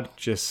lot.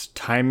 Just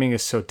timing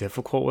is so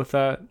difficult with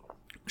that.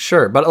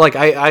 Sure, but like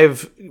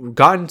I've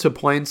gotten to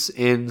points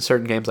in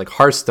certain games like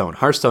Hearthstone.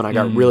 Hearthstone I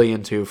got really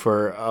into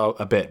for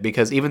a bit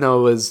because even though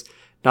it was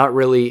not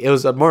really, it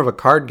was more of a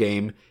card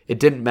game, it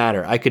didn't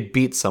matter. I could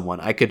beat someone.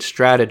 I could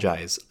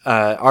strategize.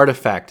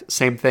 Artifact,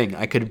 same thing.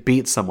 I could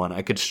beat someone.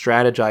 I could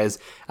strategize.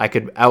 I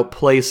could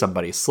outplay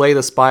somebody. Slay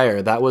the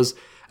Spire, that was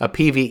a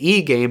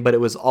PvE game, but it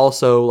was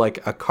also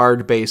like a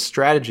card-based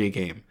strategy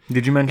game.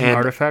 Did you mention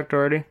Artifact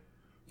already?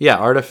 Yeah,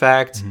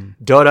 Artifact.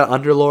 Dota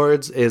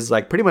Underlords is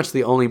like pretty much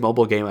the only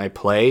mobile game I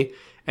play,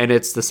 and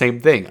it's the same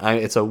thing.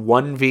 It's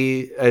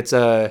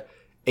a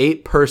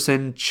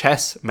 8-person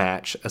chess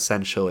match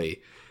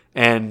essentially,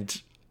 and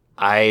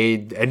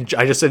I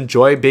just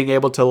enjoy being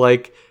able to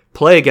like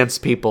play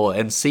against people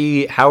and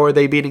see how are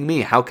they beating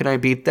me, how can I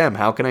beat them,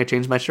 how can I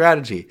change my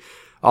strategy.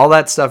 All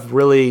that stuff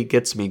really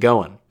gets me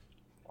going.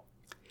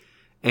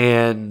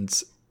 And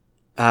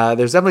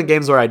there's definitely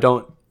games where I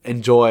don't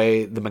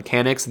enjoy the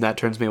mechanics and that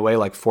turns me away,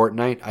 like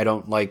Fortnite. I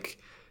don't like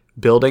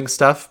building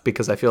stuff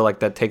because I feel like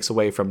that takes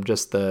away from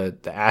just the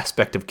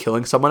aspect of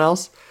killing someone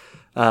else.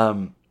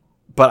 But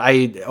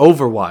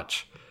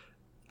Overwatch,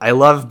 I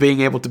love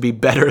being able to be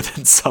better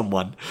than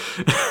someone.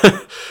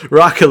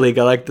 Rocket League,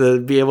 I like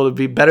to be able to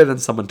be better than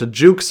someone, to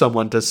juke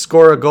someone, to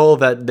score a goal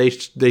that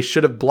they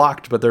should have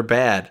blocked but they're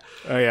bad.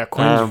 Oh yeah,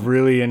 Quinn's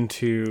really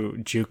into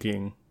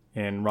juking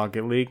in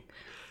Rocket League.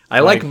 I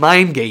like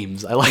mind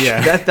games. I like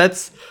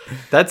that's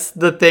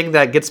the thing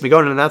that gets me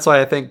going, and that's why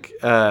I think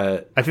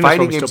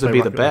fighting games would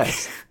be the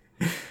best.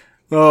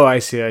 Oh, I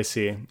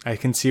see. I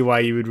can see why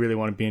you would really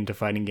want to be into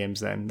fighting games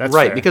then. That's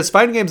right, fair. because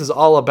fighting games is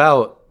all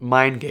about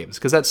mind games.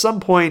 Because at some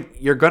point,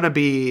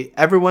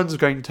 everyone's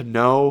going to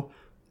know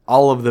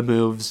all of the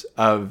moves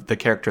of the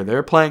character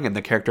they're playing and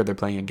the character they're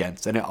playing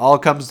against, and it all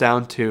comes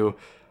down to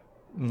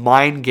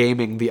mind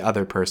gaming the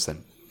other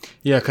person.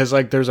 Yeah, because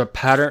like there's a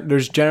pattern.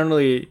 There's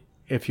generally,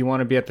 if you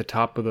want to be at the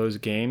top of those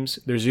games,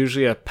 there's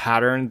usually a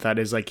pattern that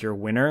is like your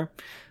winner.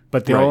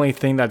 But the only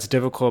thing that's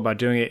difficult about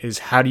doing it is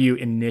how do you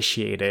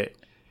initiate it?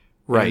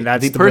 Right.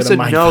 The person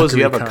knows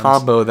you have a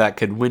combo that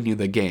could win you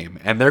the game,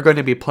 and they're going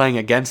to be playing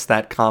against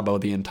that combo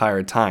the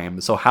entire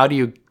time. So how do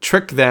you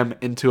trick them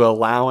into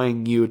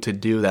allowing you to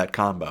do that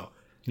combo?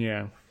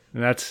 Yeah.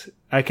 And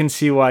I can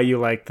see why you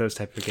like those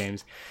type of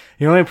games.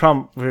 The only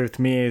problem with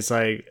me is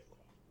like,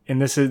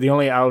 and this is the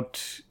only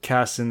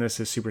outcast in this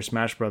is Super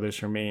Smash Brothers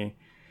for me,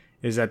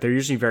 is that they're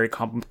usually very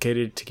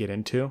complicated to get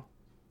into.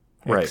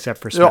 Right. Except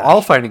for Smash.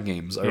 All fighting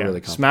games are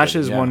really complicated. Smash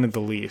is one of the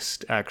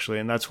least, actually,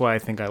 and that's why I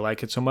think I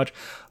like it so much.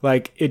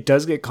 Like, it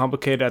does get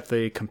complicated at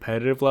the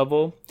competitive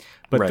level,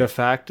 but the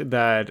fact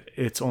that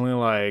it's only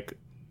like,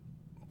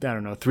 I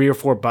don't know, 3 or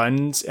 4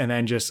 buttons, and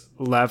then just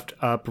left,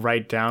 up,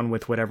 right, down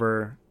with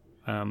whatever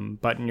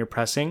button you're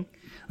pressing.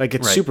 Like,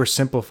 it's super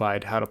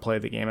simplified how to play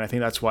the game, and I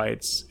think that's why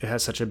it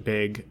has such a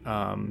big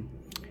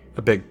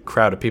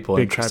crowd of people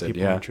interested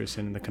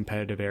in the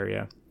competitive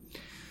area.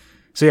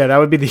 So yeah, that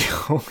would be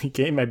the only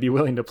game I'd be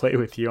willing to play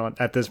with you on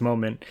at this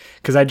moment.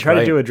 Because I tried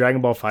to do a Dragon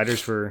Ball FighterZ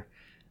for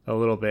a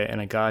little bit, and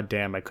I couldn't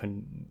do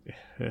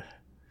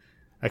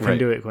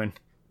it, Quinn.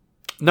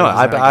 No,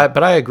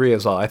 but I agree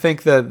as well. I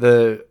think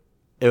that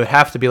it would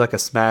have to be like a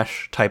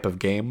Smash type of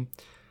game,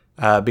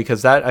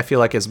 because that I feel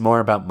like is more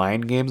about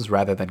mind games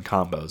rather than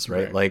combos,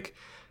 right? Like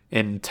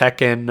in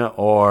Tekken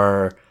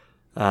or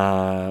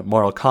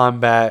Mortal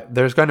Kombat,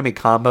 there's going to be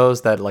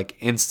combos that like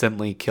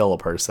instantly kill a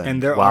person,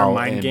 and there are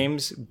mind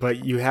games,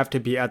 but you have to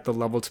be at the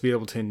level to be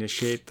able to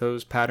initiate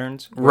those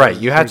patterns. Right,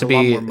 you have to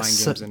be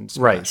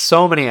right.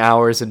 So many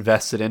hours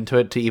invested into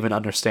it to even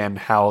understand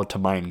how to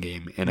mind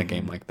game in a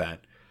game like that.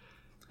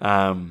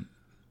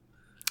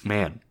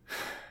 Man,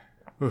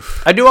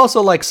 I do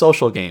also like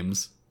social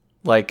games.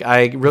 Like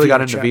I really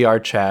got into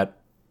VR chat,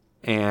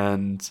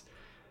 and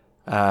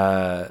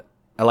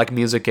I like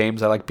music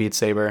games. I like Beat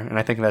Saber, and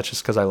I think that's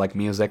just because I like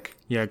music.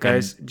 Yeah,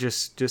 guys,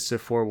 just a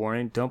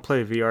forewarning: don't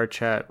play VR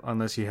chat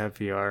unless you have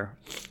VR,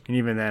 and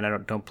even then,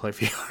 don't play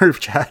VR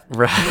chat.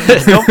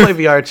 Right? Don't play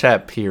VR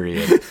chat.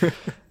 Period.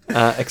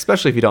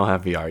 Especially if you don't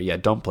have VR. Yeah,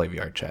 don't play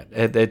VR chat.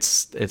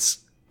 It's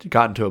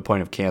gotten to a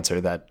point of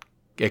cancer that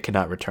it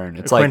cannot return.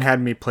 It's Quinn like had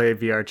me play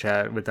VR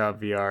chat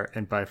without VR,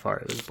 and by far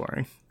it was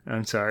boring.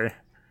 I'm sorry.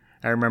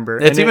 I remember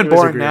it's even was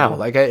boring now. agreeable.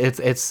 Like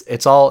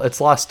it's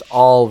lost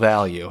all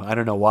value. I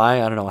don't know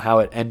why. I don't know how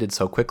it ended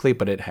so quickly,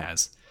 but it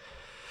has.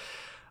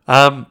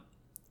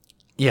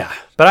 Yeah,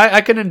 but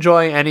I can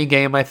enjoy any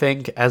game, I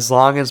think, as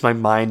long as my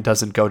mind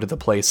doesn't go to the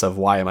place of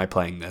why am I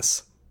playing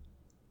this.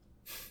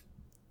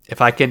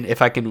 If I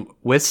can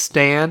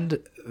withstand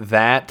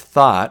that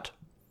thought,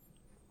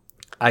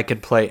 I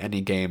can play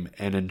any game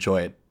and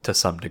enjoy it to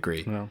some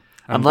degree. Well,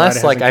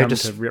 Unless like I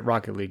just to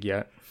Rocket League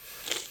yet.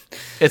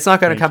 it's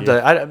not going to come to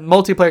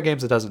multiplayer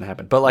games. It doesn't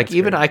happen. But like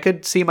even great. I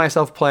could see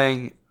myself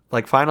playing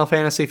like Final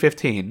Fantasy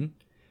 15.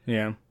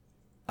 Yeah.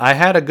 I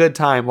had a good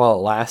time while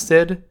it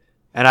lasted,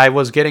 and I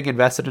was getting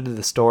invested into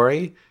the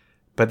story.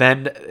 But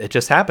then it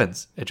just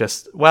happens. It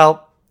just why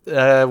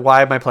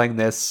am I playing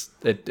this?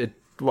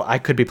 I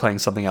could be playing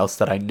something else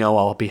that I know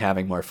I'll be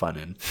having more fun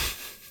in.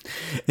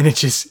 And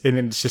it's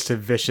just a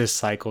vicious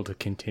cycle to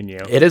continue.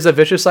 It is a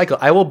vicious cycle.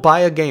 I will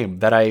buy a game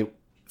that I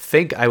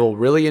think I will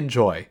really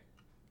enjoy,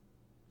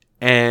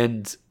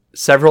 and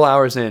several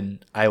hours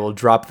in, I will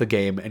drop the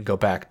game and go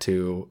back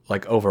to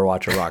like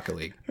Overwatch or Rocket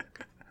League.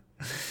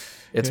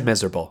 It's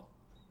miserable.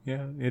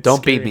 Yeah. It's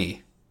Don't scary. be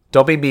me.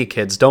 Don't be me,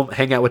 kids. Don't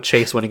hang out with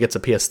Chase when he gets a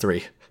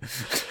PS3.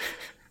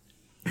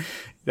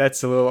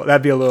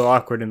 That'd be a little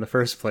awkward in the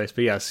first place.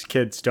 But yes,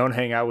 kids, don't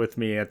hang out with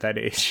me at that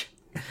age.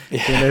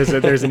 Yeah.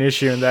 There's an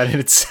issue in that in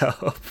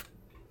itself.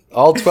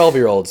 All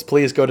 12-year-olds,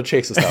 please go to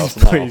Chase's house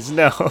now. Please,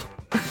 no.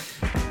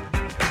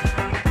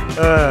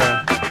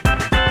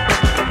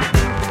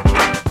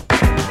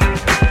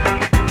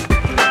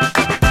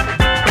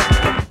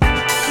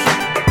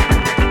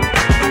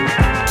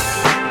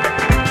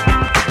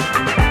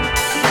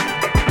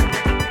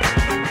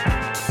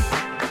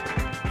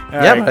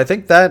 Yeah, but I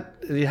think that.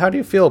 How do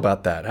you feel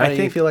about that? How do you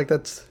think- feel like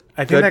that's?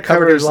 I think good? that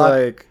Covered covers a lot?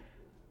 like.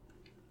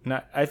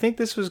 I think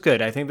this was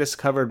good. I think this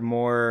covered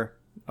more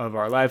of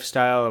our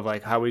lifestyle, of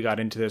like how we got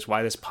into this,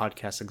 why this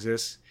podcast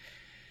exists.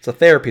 It's a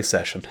therapy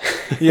session.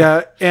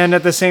 Yeah, and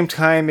at the same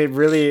time,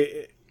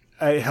 it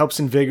helps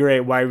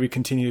invigorate why we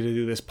continue to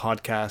do this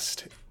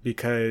podcast,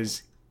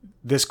 because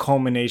this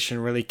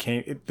culmination,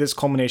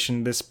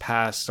 this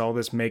past, all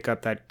this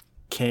makeup that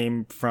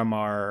came from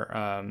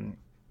our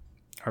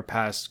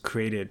past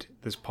created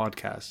this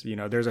podcast. You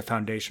know, there's a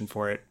foundation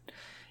for it,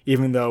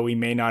 even though we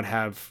may not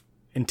have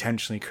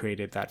intentionally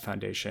created that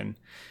foundation.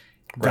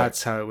 Right.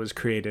 That's how it was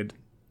created.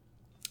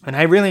 And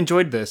I really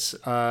enjoyed this.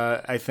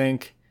 I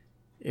think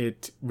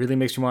it really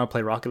makes me want to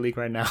play Rocket League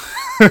right now.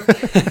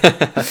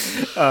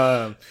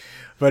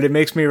 But it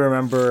makes me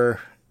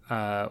remember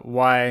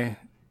why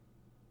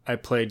I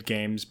played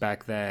games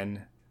back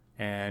then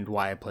and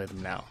why I play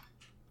them now.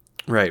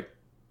 Right.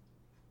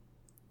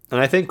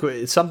 And I think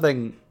it's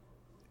something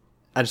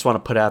I just want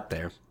to put out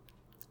there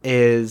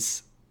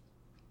is,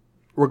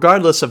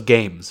 regardless of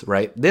games,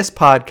 right? This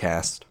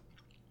podcast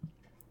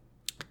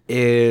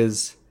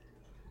is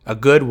a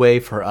good way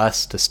for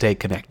us to stay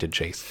connected,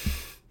 Chase.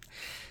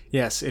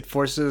 Yes, it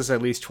forces us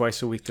at least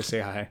twice a week to say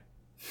hi.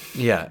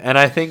 Yeah, and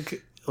I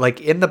think, like,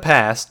 in the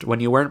past, when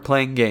you weren't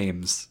playing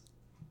games,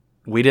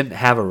 we didn't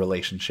have a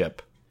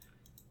relationship.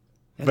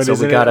 And But so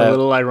isn't we gotta, it a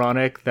little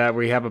ironic that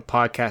we have a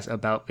podcast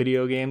about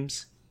video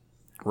games?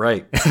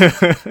 Right.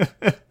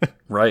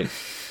 Right.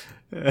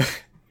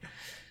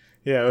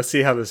 Yeah, let's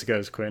see how this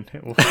goes, Quinn.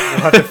 We'll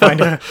have to find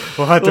a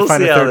See how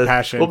third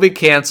passion. We'll be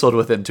canceled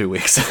within 2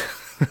 weeks.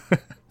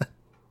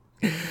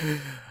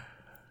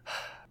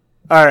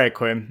 All right,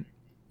 Quinn.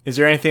 Is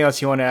there anything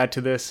else you want to add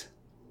to this?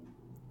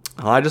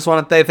 I just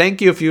want to say thank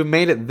you if you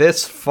made it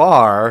this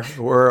far.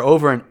 We're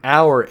over an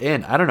hour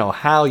in. I don't know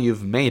how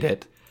you've made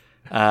it.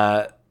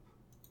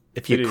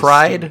 If you It is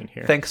cried, steaming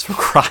here. thanks for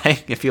crying.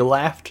 If you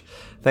laughed,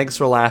 thanks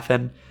for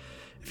laughing.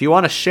 If you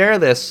want to share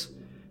this,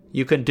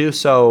 you can do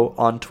so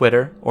on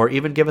Twitter or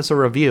even give us a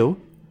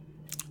review.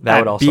 That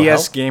would also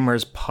BS help.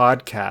 Gamers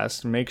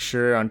Podcast. Make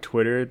sure on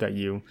Twitter that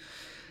you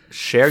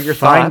Share your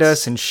find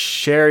thoughts. us and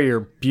share your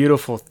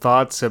beautiful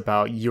thoughts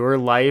about your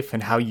life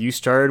and how you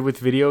started with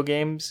video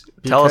games.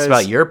 Tell us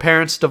Because, about your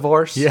parents'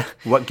 divorce. Yeah.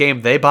 What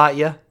game they bought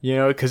you. You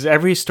know, because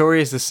every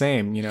story is the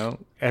same. You know,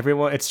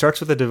 it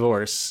starts with a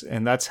divorce,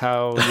 and that's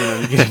how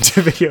you get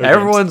into video games.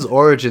 Everyone's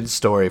origin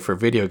story for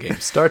video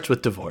games starts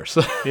with divorce.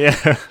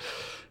 Yeah.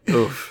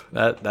 Oof,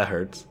 that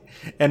hurts.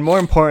 And more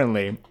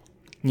importantly,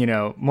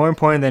 more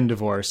important than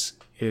divorce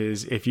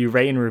is if you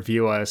rate and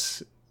review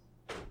us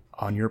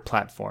on your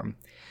platform.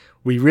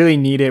 We really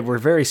need it. We're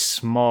very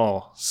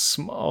small,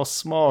 super very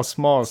small,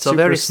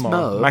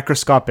 small.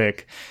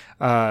 microscopic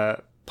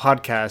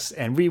podcast,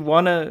 and we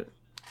wanna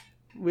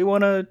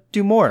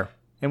do more.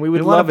 And we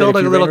would We want love to build it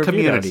if a you little rate and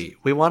reviewed us. community.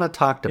 We want to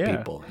talk to Yeah.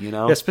 people, you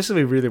know? Yeah, especially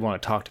we really want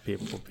to talk to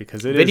people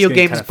because Video getting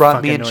games kinda brought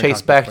fucking me and annoying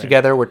Chase talking back to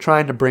together. We're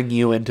trying to bring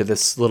you into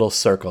this little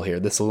circle here,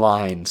 this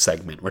line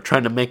segment. We're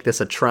trying to make this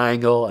a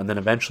triangle and then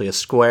eventually a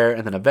square,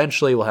 and then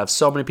eventually we'll have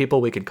so many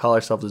people we can call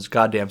ourselves this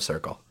goddamn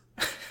circle.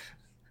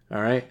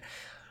 All right?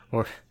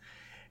 Or,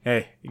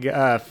 hey,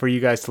 for you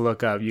guys to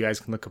look up, you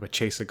guys can look up a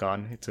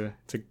Chaseagon. It's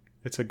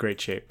It's a great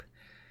shape.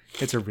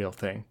 It's a real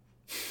thing.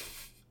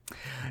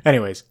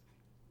 Anyways,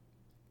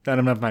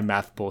 enough of my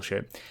math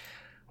bullshit.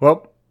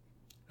 Well,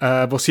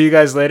 we'll see you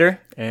guys later,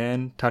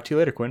 and talk to you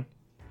later, Quinn.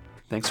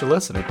 Thanks for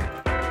listening.